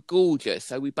 and they were gorgeous.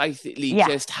 So we basically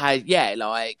just had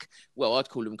like, well, I'd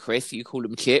call them crisps, you call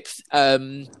them chips,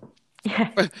 from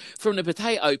the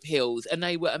potato peels, and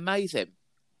they were amazing.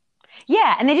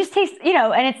 Yeah, and they just taste,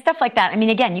 and it's stuff like that. I mean,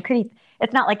 again, you could eat,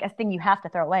 it's not like a thing you have to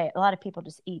throw away. A lot of people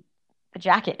just eat the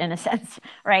jacket in a sense,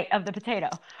 right, of the potato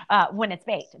when it's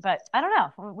baked. But I don't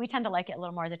know. We tend to like it a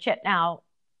little more as a chip. Now,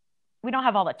 we don't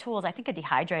have all the tools. I think a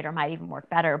dehydrator might even work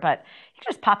better, but you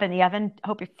can just pop in the oven,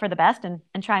 hope for the best, and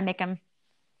try and make them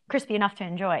crispy enough to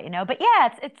enjoy, But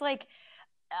yeah, it's like,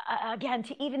 again,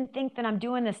 to even think that I'm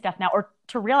doing this stuff now or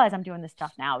to realize I'm doing this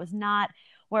stuff now is not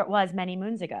where it was many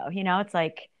moons ago. It's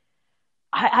like,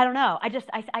 I don't know. I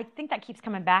think that keeps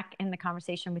coming back in the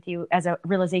conversation with you as a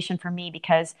realization for me,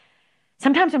 because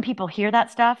sometimes when people hear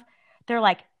that stuff, they're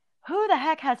like, who the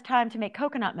heck has time to make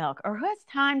coconut milk? Or who has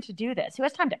time to do this? Who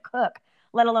has time to cook,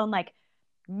 let alone like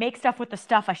make stuff with the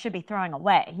stuff I should be throwing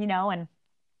away, And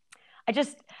I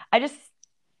just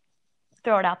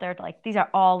throw it out there like these are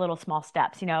all little small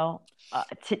steps,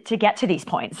 to get to these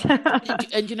points.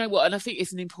 And you know what? And I think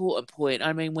it's an important point.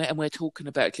 I mean, we're talking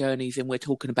about journeys and we're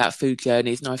talking about food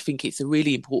journeys. And I think it's a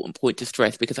really important point to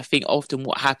stress because I think often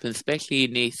what happens, especially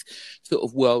in this sort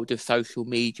of world of social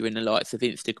media and the likes of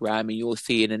Instagram, and you're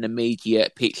seeing an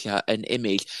immediate picture, an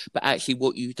image, but actually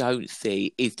what you don't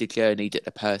see is the journey that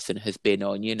the person has been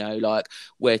on. Like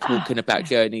we're talking about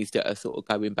journeys that are sort of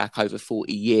going back over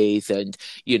 40 years and,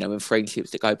 and friendships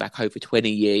that go back over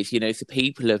 20 years, so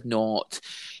people have not,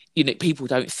 people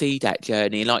don't see that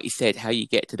journey. And like you said, how you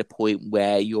get to the point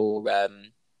where you're,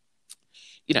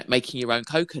 making your own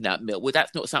coconut milk. Well,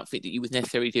 that's not something that you was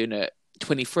necessarily doing at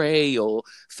 23 or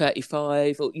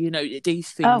 35 or,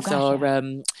 these things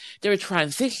they're a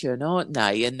transition, aren't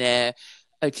they? And they're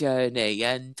a journey.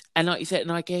 And like you said,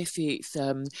 and I guess it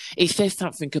says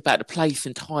something about the place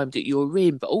and time that you're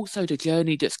in, but also the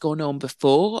journey that's gone on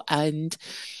before. And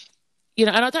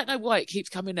and I don't know why it keeps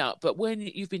coming up, but when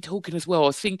you've been talking as well, I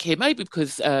was thinking maybe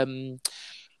because I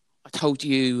told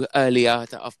you earlier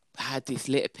that I've had this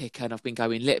litter picker and I've been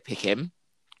going litter picking.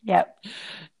 Yep.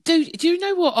 Do you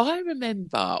know what I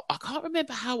remember? I can't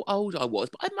remember how old I was,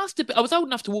 but I must have been. I was old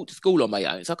enough to walk to school on my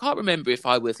own, so I can't remember if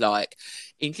I was like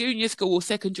in junior school or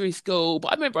secondary school.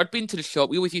 But I remember I'd been to the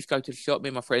shop. We always used to go to the shop, me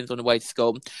and my friends on the way to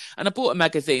school, and I bought a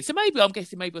magazine. So maybe I'm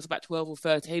guessing maybe I was about 12 or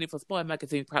 13. If I was buying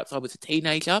magazines, perhaps I was a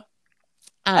teenager.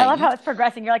 I love And how it's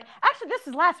progressing. You're like, actually, this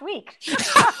is last week.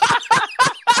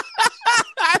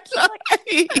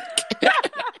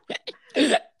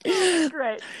 Oh,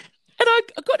 great. And I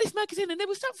got this magazine, and there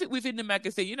was something within the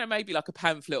magazine, maybe like a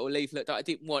pamphlet or leaflet that I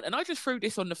didn't want. And I just threw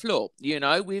this on the floor,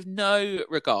 with no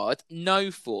regard,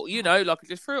 no thought, like I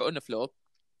just threw it on the floor.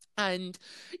 And, and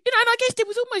I guess there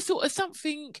was almost sort of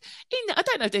something in, I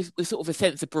don't know, there was sort of a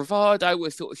sense of bravado,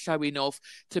 was sort of showing off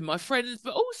to my friends,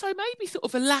 but also maybe sort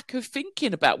of a lack of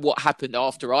thinking about what happened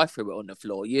after I threw it on the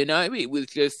floor, It was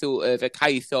just sort of a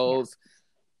case of,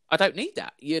 I don't need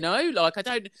that, like I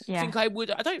don't think I would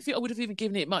have even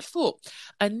given it much thought.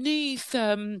 And this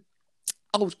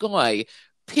old guy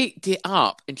picked it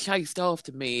up and chased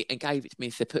after me and gave it to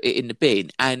me to put it in the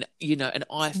bin. And, and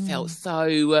I felt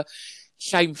so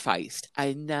shamefaced.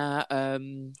 And,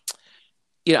 and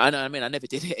I mean, I never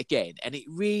did it again. And it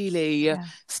really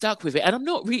stuck with it. And I'm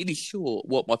not really sure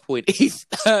what my point is.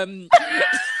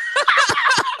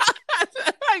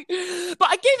 But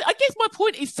I guess my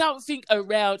point is something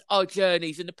around our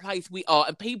journeys and the place we are,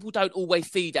 and people don't always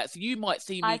see that. So you might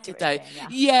see me today,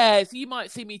 so you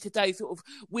might see me today sort of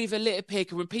with a litter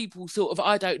picker, and people sort of,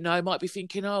 I don't know, might be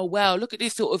thinking, oh wow, look at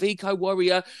this sort of eco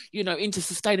warrior, into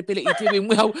sustainability, doing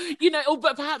well,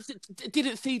 but perhaps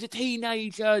didn't see the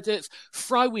teenager that's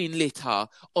throwing litter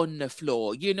on the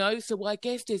floor, So I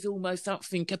guess there's almost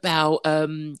something about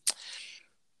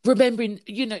remembering,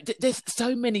 there's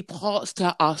so many parts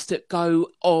to us that go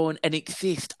on and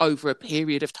exist over a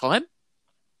period of time.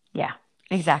 Yeah,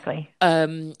 exactly.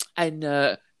 And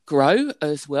grow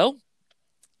as well.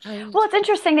 Well, it's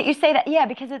interesting that you say that,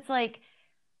 because it's like,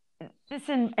 this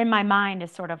in my mind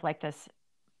is sort of like this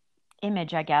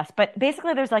image, I guess. But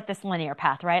basically there's like this linear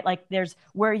path, right? Like there's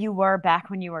where you were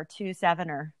back when you were 27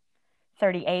 or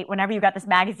 38, whenever you got this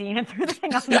magazine and threw the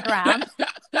thing on the ground,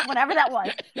 whenever that was,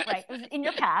 right? It was in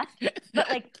your past. But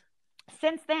like,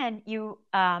 since then, you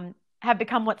have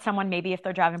become what someone, maybe if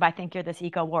they're driving by, think you're this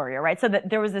eco warrior, right? So that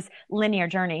there was this linear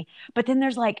journey. But then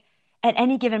there's like, at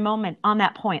any given moment on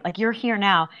that point, like you're here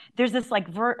now, there's this like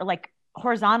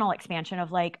horizontal expansion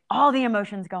of like all the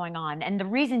emotions going on and the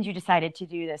reasons you decided to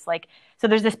do this. Like, so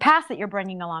there's this past that you're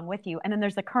bringing along with you. And then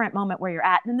there's the current moment where you're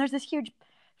at. And then there's this huge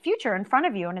future in front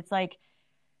of you. And it's like,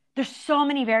 there's so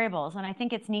many variables. And I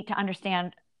think it's neat to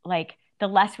understand, like, the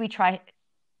less we try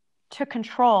to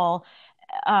control,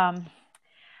 I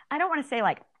don't want to say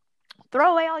like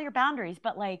throw away all your boundaries,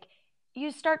 but like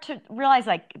you start to realize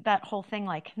like that whole thing,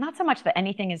 like not so much that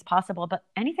anything is possible, but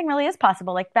anything really is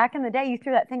possible. Like back in the day, you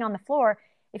threw that thing on the floor.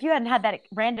 If you hadn't had that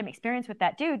random experience with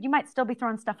that dude, you might still be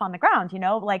throwing stuff on the ground,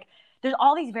 like there's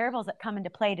all these variables that come into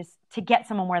play to get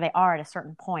someone where they are at a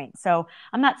certain point. So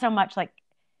I'm not so much like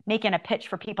making a pitch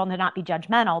for people to not be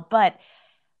judgmental, but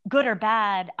good or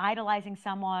bad, idolizing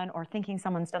someone or thinking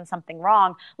someone's done something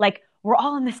wrong, like we're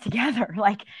all in this together,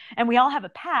 like, and we all have a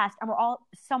past and we're all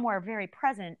somewhere very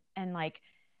present and like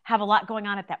have a lot going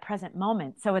on at that present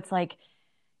moment. So it's like,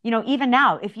 even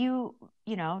now, if you,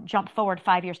 jump forward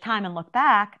 5 years time and look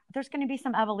back, there's going to be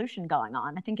some evolution going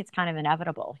on. I think it's kind of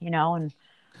inevitable, and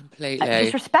completely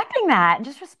just respecting that.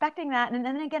 And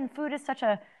then again, food is such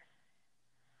a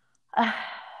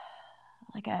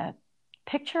like a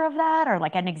picture of that, or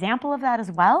like an example of that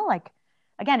as well. Like,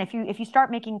 again, if you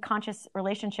start making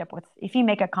if you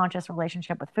make a conscious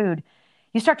relationship with food,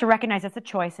 you start to recognize it's a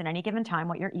choice at any given time,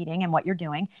 what you're eating and what you're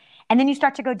doing. And then you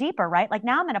start to go deeper, right? Like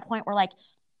now I'm at a point where like,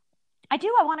 I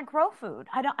want to grow food.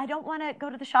 I don't want to go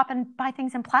to the shop and buy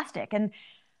things in plastic. And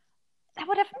that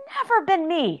would have never been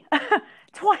me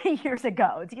 20 years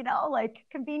ago. Like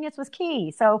convenience was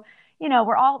key. So,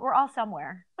 we're all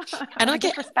somewhere. And I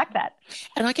just respect that.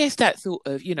 And I guess that sort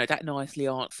of, that nicely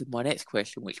answered my next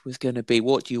question, which was going to be,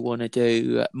 what do you want to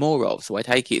do more of? So I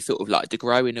take it sort of like the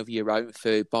growing of your own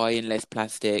food, buying less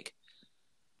plastic.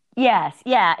 Yes.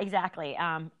 Yeah, exactly.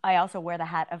 I also wear the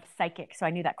hat of psychic, so I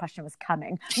knew that question was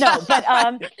coming. No, but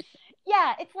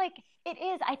yeah, it's like, it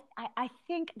is. I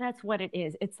think that's what it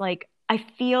is. It's like, I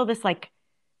feel this like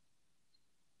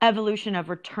evolution of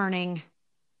returning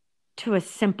to a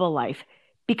simple life,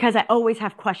 because I always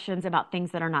have questions about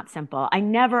things that are not simple. I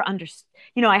never understood,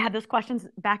 I had those questions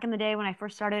back in the day when I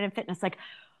first started in fitness, like,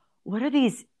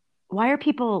 why are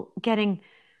people getting,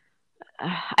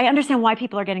 I understand why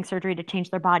people are getting surgery to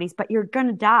change their bodies, but you're going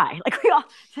to die. Like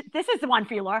this is the one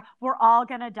for you, Laura. We're all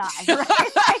going to die.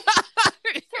 Right?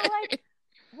 So like,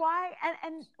 why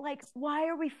and like, why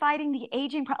are we fighting the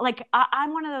aging like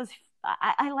I'm one of those.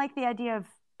 I like the idea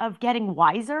of getting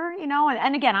wiser,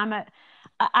 and again,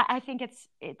 I think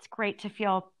it's great to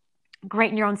feel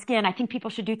great in your own skin. I think people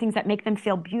should do things that make them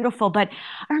feel beautiful. But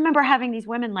I remember having these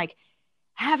women like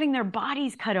having their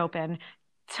bodies cut open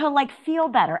to like feel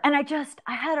better. And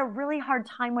I had a really hard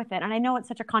time with it. And I know it's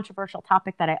such a controversial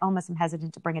topic that I almost am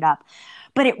hesitant to bring it up,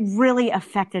 but it really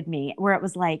affected me where it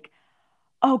was like,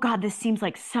 oh God, this seems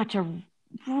like such a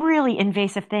really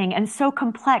invasive thing and so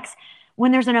complex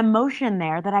when there's an emotion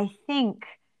there that I think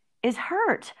is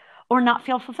hurt or not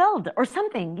feel fulfilled or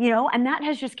something, and that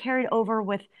has just carried over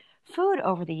with food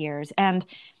over the years. And,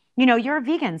 you're a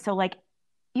vegan. So like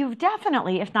you've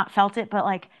definitely, if not felt it, but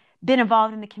like been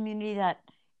involved in the community that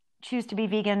choose to be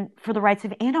vegan for the rights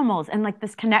of animals and like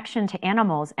this connection to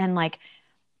animals and like,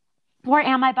 where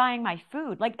am I buying my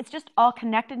food? Like it's just all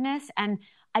connectedness. And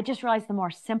I just realized the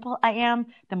more simple I am,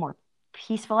 the more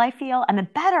peaceful I feel and the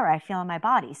better I feel in my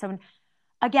body. So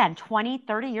again, 20,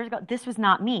 30 years ago, this was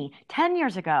not me. 10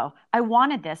 years ago, I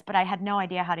wanted this, but I had no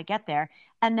idea how to get there.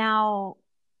 And now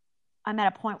I'm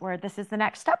at a point where this is the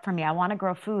next step for me. I want to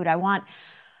grow food. I want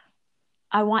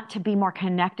to be more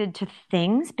connected to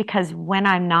things because when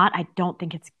I'm not, I don't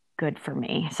think it's good for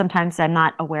me. Sometimes I'm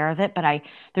not aware of it, but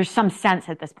there's some sense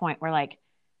at this point where like,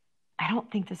 I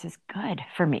don't think this is good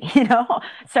for me,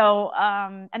 So,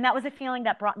 and that was a feeling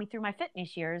that brought me through my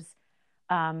fitness years,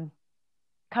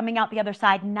 coming out the other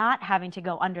side, not having to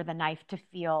go under the knife to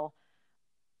feel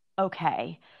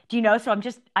okay. Do you know? So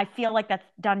I feel like that's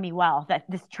done me well, that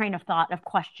this train of thought of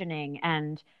questioning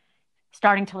and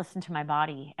starting to listen to my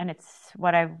body. And it's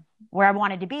where I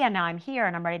wanted to be. And now I'm here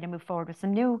and I'm ready to move forward with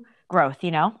some new growth,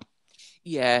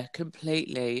 Yeah,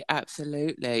 completely.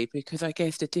 Absolutely. Because I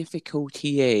guess the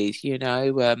difficulty is,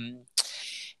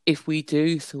 if we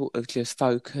do sort of just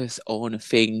focus on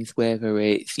things, whether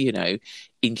it's,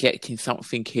 injecting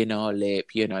something in our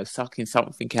lip, sucking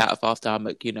something out of our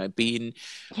stomach, being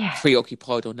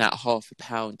preoccupied on that half a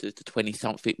pound as the 20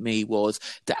 something me was,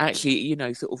 that actually,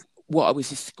 sort of what I was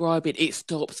describing, it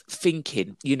stops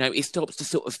thinking, it stops the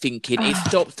sort of thinking, it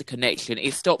stops the connection,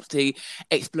 it stops the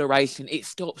exploration, it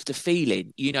stops the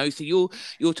feeling, so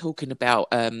you're talking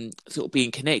about sort of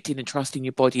being connected and trusting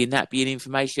your body and that being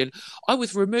information. I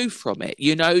was removed from it,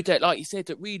 that like you said,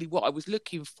 that really what I was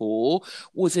looking for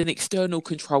was an external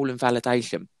control and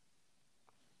validation.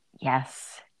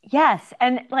 Yes.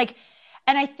 And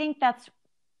I think that's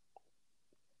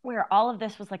where all of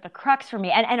this was like the crux for me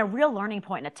and a real learning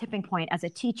point and a tipping point as a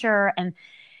teacher. And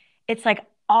it's like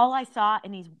all I saw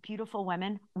in these beautiful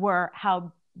women were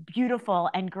how beautiful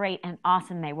and great and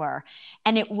awesome they were.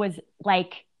 And it was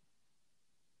like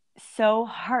so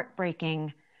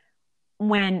heartbreaking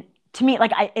when to me,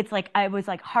 I was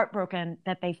like heartbroken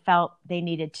that they felt they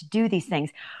needed to do these things,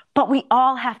 but we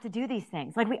all have to do these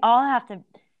things. Like we all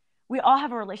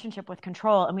have a relationship with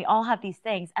control and we all have these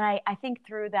things. And I think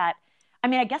through that, I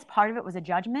mean, I guess part of it was a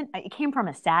judgment. It came from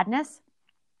a sadness,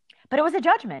 but it was a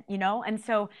judgment, And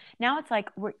so now it's like,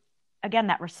 again,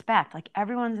 that respect, like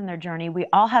everyone's in their journey. We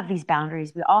all have these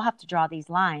boundaries. We all have to draw these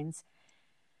lines,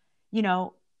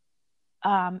 and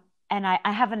I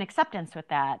have an acceptance with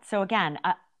that. So again,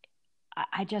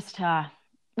 I just,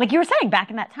 like you were saying back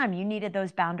in that time, you needed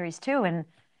those boundaries too. And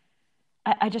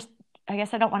I guess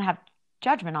I don't want to have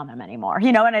judgment on them anymore,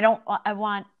 and I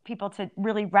want people to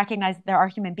really recognize there are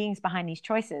human beings behind these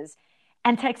choices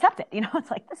and to accept it.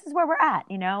 It's like, this is where we're at,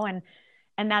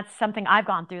 and that's something I've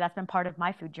gone through. That's been part of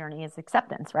my food journey is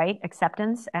acceptance, right?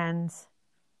 Acceptance. And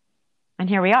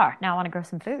here we are. Now I want to grow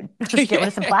some food, get rid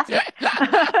of some plastic.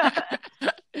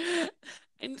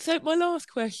 And so my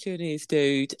last question is,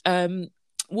 dude,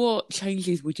 what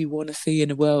changes would you want to see in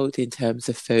the world in terms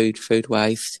of food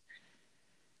waste?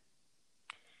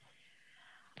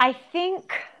 I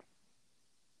think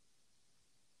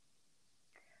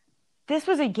this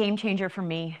was a game changer for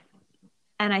me.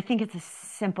 And I think it's a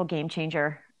simple game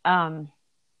changer,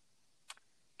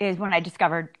 is when I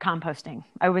discovered composting.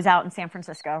 I was out in San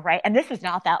Francisco, right? And this was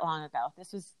not that long ago.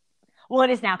 Well,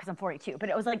 it is now because I'm 42, but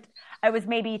it was like, I was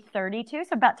maybe 32, so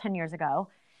about 10 years ago.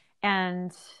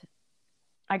 And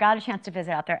I got a chance to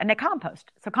visit out there and they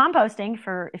compost. So composting,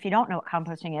 if you don't know what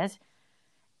composting is,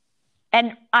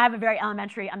 and I have a very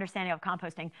elementary understanding of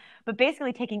composting, but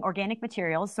basically taking organic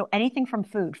materials, so anything from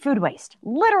food waste,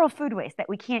 literal food waste that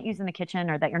we can't use in the kitchen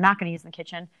or that you're not going to use in the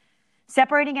kitchen,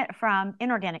 separating it from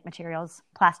inorganic materials,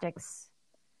 plastics,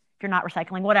 if you're not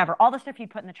recycling, whatever, all the stuff you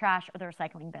put in the trash or the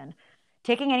recycling bin,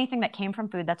 taking anything that came from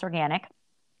food that's organic,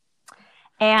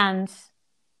 and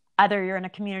either you're in a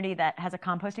community that has a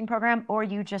composting program or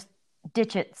you just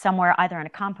ditch it somewhere, either in a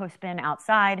compost bin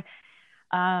outside,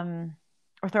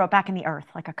 or throw it back in the earth,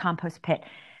 like a compost pit.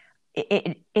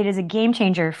 It is a game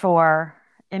changer for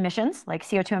emissions, like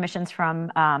CO2 emissions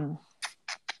from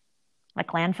like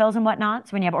landfills and whatnot.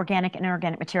 So when you have organic and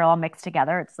inorganic material all mixed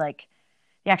together, it's like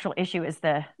the actual issue is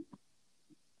the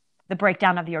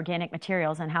breakdown of the organic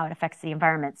materials and how it affects the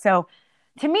environment. So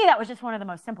to me, that was just one of the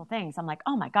most simple things. I'm like,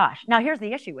 oh my gosh. Now here's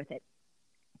the issue with it.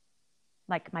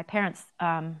 Like my parents,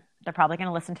 they're probably going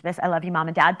to listen to this. I love you, mom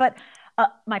and dad. But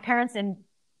my parents in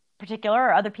particular,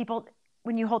 or other people,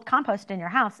 when you hold compost in your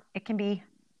house, it can be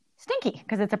stinky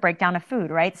because it's a breakdown of food,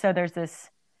 right? So there's this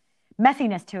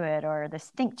messiness to it or the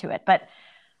stink to it. But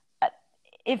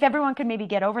if everyone could maybe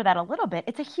get over that a little bit,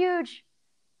 it's a huge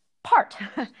part.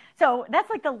 So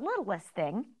that's like the littlest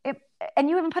thing. And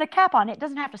you even put a cap on it, it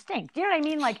doesn't have to stink. Do you know what I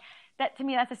mean? Like that, to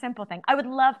me, that's a simple thing. I would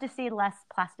love to see less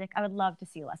plastic. I would love to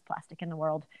see less plastic in the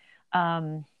world.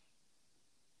 I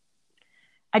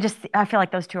feel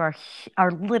like those two are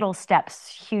little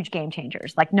steps, huge game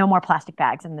changers. Like no more plastic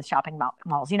bags in the shopping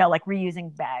malls, like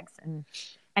reusing bags and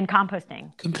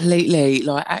composting. Completely.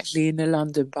 Like actually in the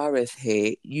London boroughs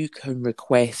here, you can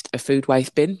request a food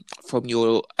waste bin from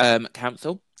your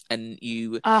council. And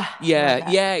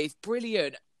it's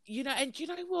brilliant. And you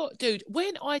know what, dude?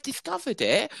 When I discovered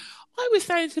it, I was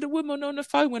saying to the woman on the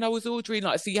phone when I was ordering,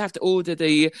 like, so you have to order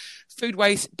the food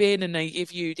waste bin and they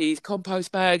give you these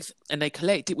compost bags and they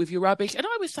collect it with your rubbish. And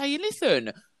I was saying,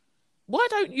 listen, why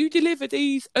don't you deliver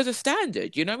these as a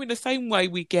standard? In the same way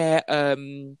we get our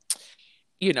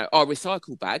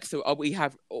recycle bags. So we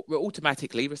have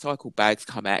automatically recycled bags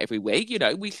come out every week.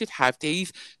 We should have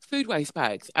these food waste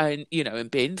bags and, and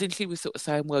bins. And she was sort of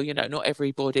saying, well, not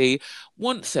everybody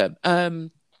wants them.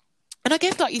 And I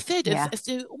guess, like you said, it's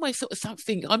almost sort of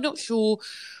something, I'm not sure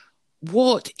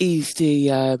what is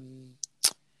the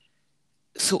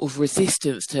sort of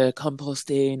resistance to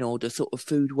composting or the sort of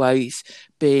food waste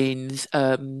bins.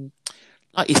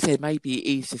 Like you said, maybe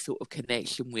it is the sort of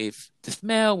connection with the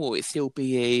smell or it still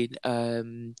being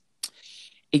in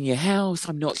your house.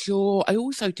 I'm not sure. I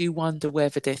also do wonder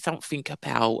whether there's something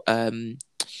about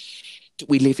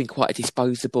we live in quite a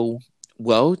disposable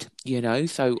world,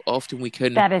 so often we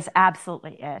can. That is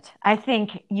absolutely it. I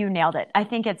think you nailed it. I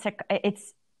think and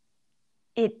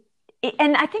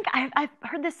I think I've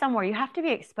heard this somewhere. You have to be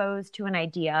exposed to an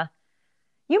idea.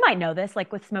 You might know this,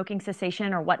 like with smoking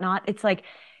cessation or whatnot. It's like,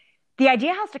 the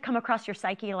idea has to come across your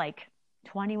psyche like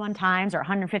 21 times or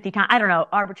 150 times. I don't know,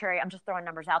 arbitrary. I'm just throwing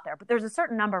numbers out there. But there's a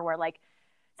certain number where like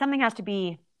something has to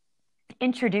be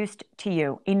introduced to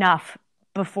you enough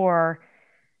before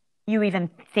you even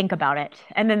think about it.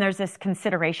 And then there's this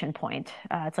consideration point.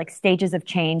 It's like stages of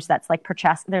change. That's like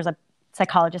there's a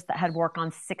psychologist that had work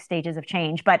on 6 stages of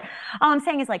change. But all I'm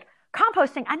saying is like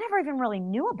composting, I never even really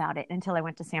knew about it until I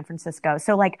went to San Francisco.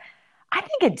 So like, I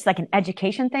think it's like an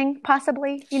education thing,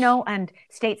 possibly, and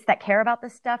states that care about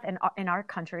this stuff in our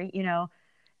country,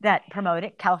 that promote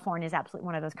it. California is absolutely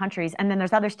one of those countries. And then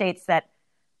there's other states that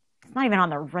it's not even on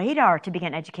the radar to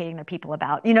begin educating their people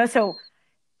about, so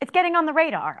it's getting on the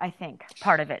radar, I think.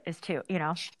 Part of it is too,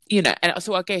 And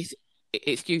so I guess,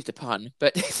 excuse the pun,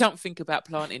 but something about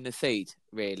planting the seed,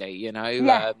 really,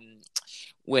 Yeah.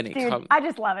 When it comes. I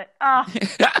just love it. Oh,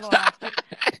 Lord.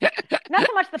 Not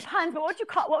so much the puns, but what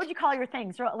would you call your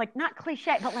things? Like not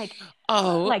cliche, but like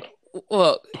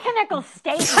pinnacle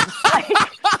statements.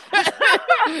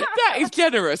 That is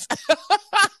generous.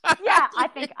 Yeah, I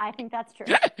think that's true.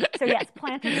 So yes,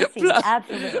 planting the seeds,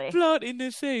 absolutely. Planting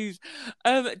the seeds.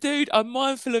 Dude, I'm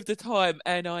mindful of the time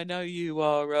and I know you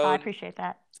are I appreciate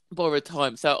that. Borrowed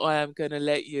time, so I am going to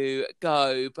let you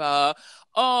go. But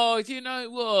do you know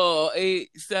what?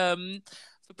 It's for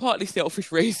partly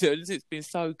selfish reasons. It's been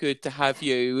so good to have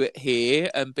you here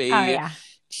and be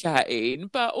chatting,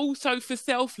 but also for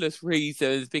selfless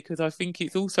reasons because I think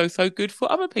it's also so good for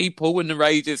other people and the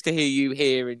raiders to hear you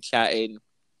here and chatting.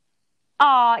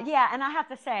 Yeah, and I have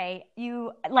to say,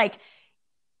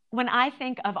 when I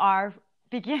think of our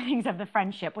beginnings of the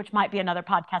friendship, which might be another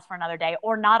podcast for another day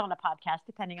or not on a podcast,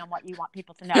 depending on what you want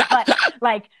people to know. But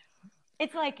like,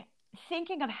 it's like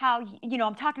thinking of how,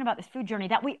 I'm talking about this food journey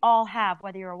that we all have,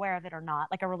 whether you're aware of it or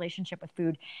not, like a relationship with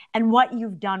food and what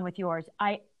you've done with yours.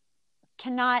 I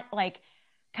cannot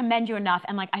commend you enough.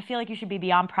 And I feel like you should be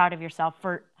beyond proud of yourself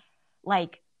for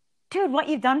dude, what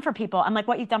you've done for people and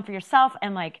what you've done for yourself.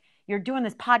 And you're doing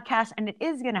this podcast and it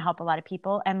is going to help a lot of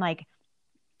people. And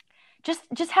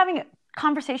just having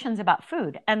conversations about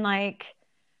food and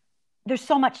there's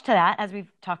so much to that, as we've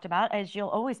talked about, as you'll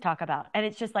always talk about. And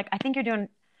it's just I think you're doing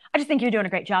I just think you're doing a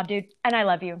great job, dude. And I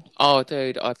love you. Oh,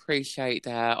 dude, I appreciate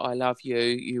that. I love you.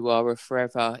 You are a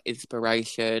forever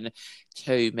inspiration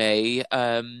to me.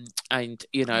 And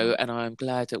Oh. and I'm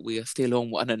glad that we are still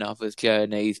on one another's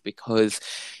journeys because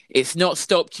it's not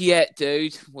stopped yet,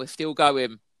 dude. We're still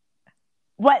going.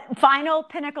 What final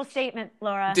pinnacle statement,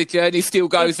 Laura? The journey still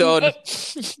goes on.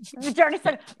 The journey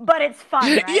still, but it's fun,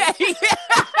 right? Yeah, yeah.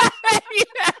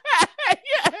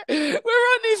 We're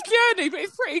on this journey, but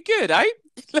it's pretty good, eh?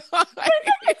 It's all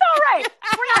right.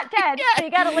 We're not dead, so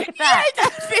you got to look at that. Yeah,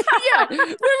 that's it, yeah. We're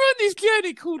on this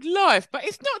journey called life, but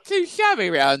it's not too shabby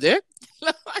around here.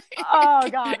 Oh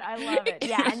God, I love it.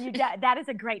 Yeah, and that is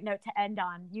a great note to end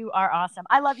on. You are awesome.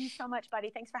 I love you so much, buddy.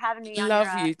 Thanks for having me on Love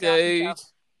your, you, dude. Show.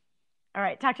 All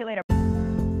right, talk to you later.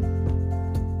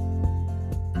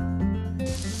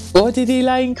 What did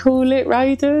Elaine call it,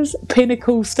 Raiders?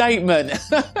 Pinnacle statement.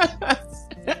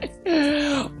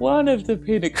 One of the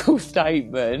pinnacle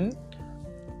statements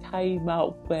came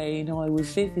up when I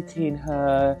was visiting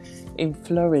her in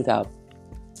Florida,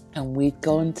 and we'd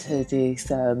gone to this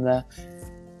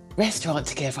restaurant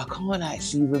together. I can't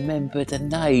actually remember the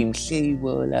name. She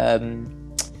will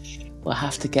we'll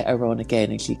have to get her on again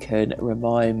and she can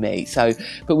remind me.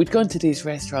 But we'd gone to this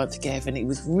restaurant together and it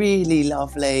was really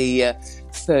lovely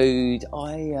food.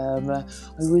 I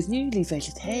was newly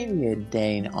vegetarian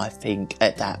then, I think,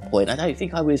 at that point. I don't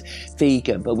think I was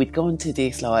vegan, but we'd gone to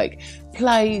this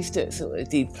place that sort of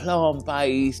did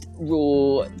plant-based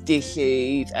raw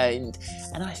dishes, and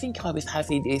I think I was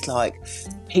having this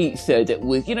pizza that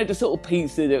was, the sort of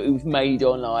pizza that was made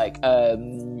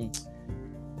on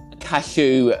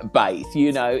cashew base,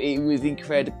 it was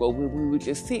incredible. We were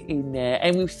just sitting there,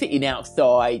 and we were sitting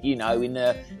outside, in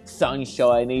the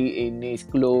sunshine, eating this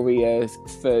glorious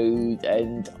food,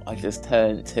 and I just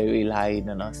turned to Elaine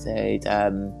and I said,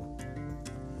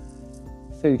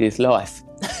 food is life.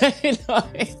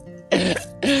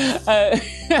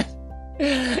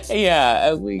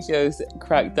 Yeah, and we just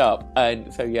cracked up,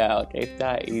 and so I guess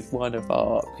that is one of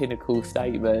our pinnacle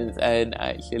statements. And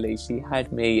actually she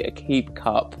had me a keep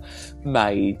cup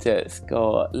made that's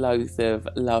got loads of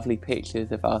lovely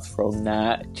pictures of us from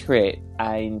that trip,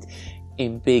 and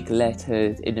in big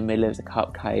letters in the middle of the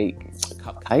cupcake,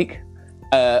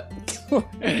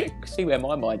 see where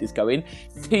my mind is going,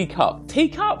 teacup,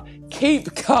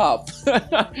 keep cup.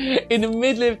 In the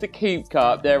middle of the keep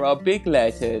cup there are big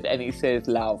letters and it says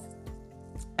love,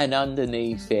 and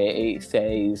underneath it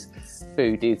says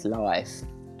food is life.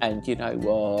 And you know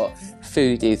what,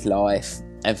 food is life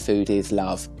and food is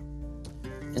love.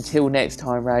 Until next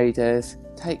time, Raiders,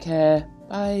 take care,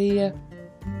 bye.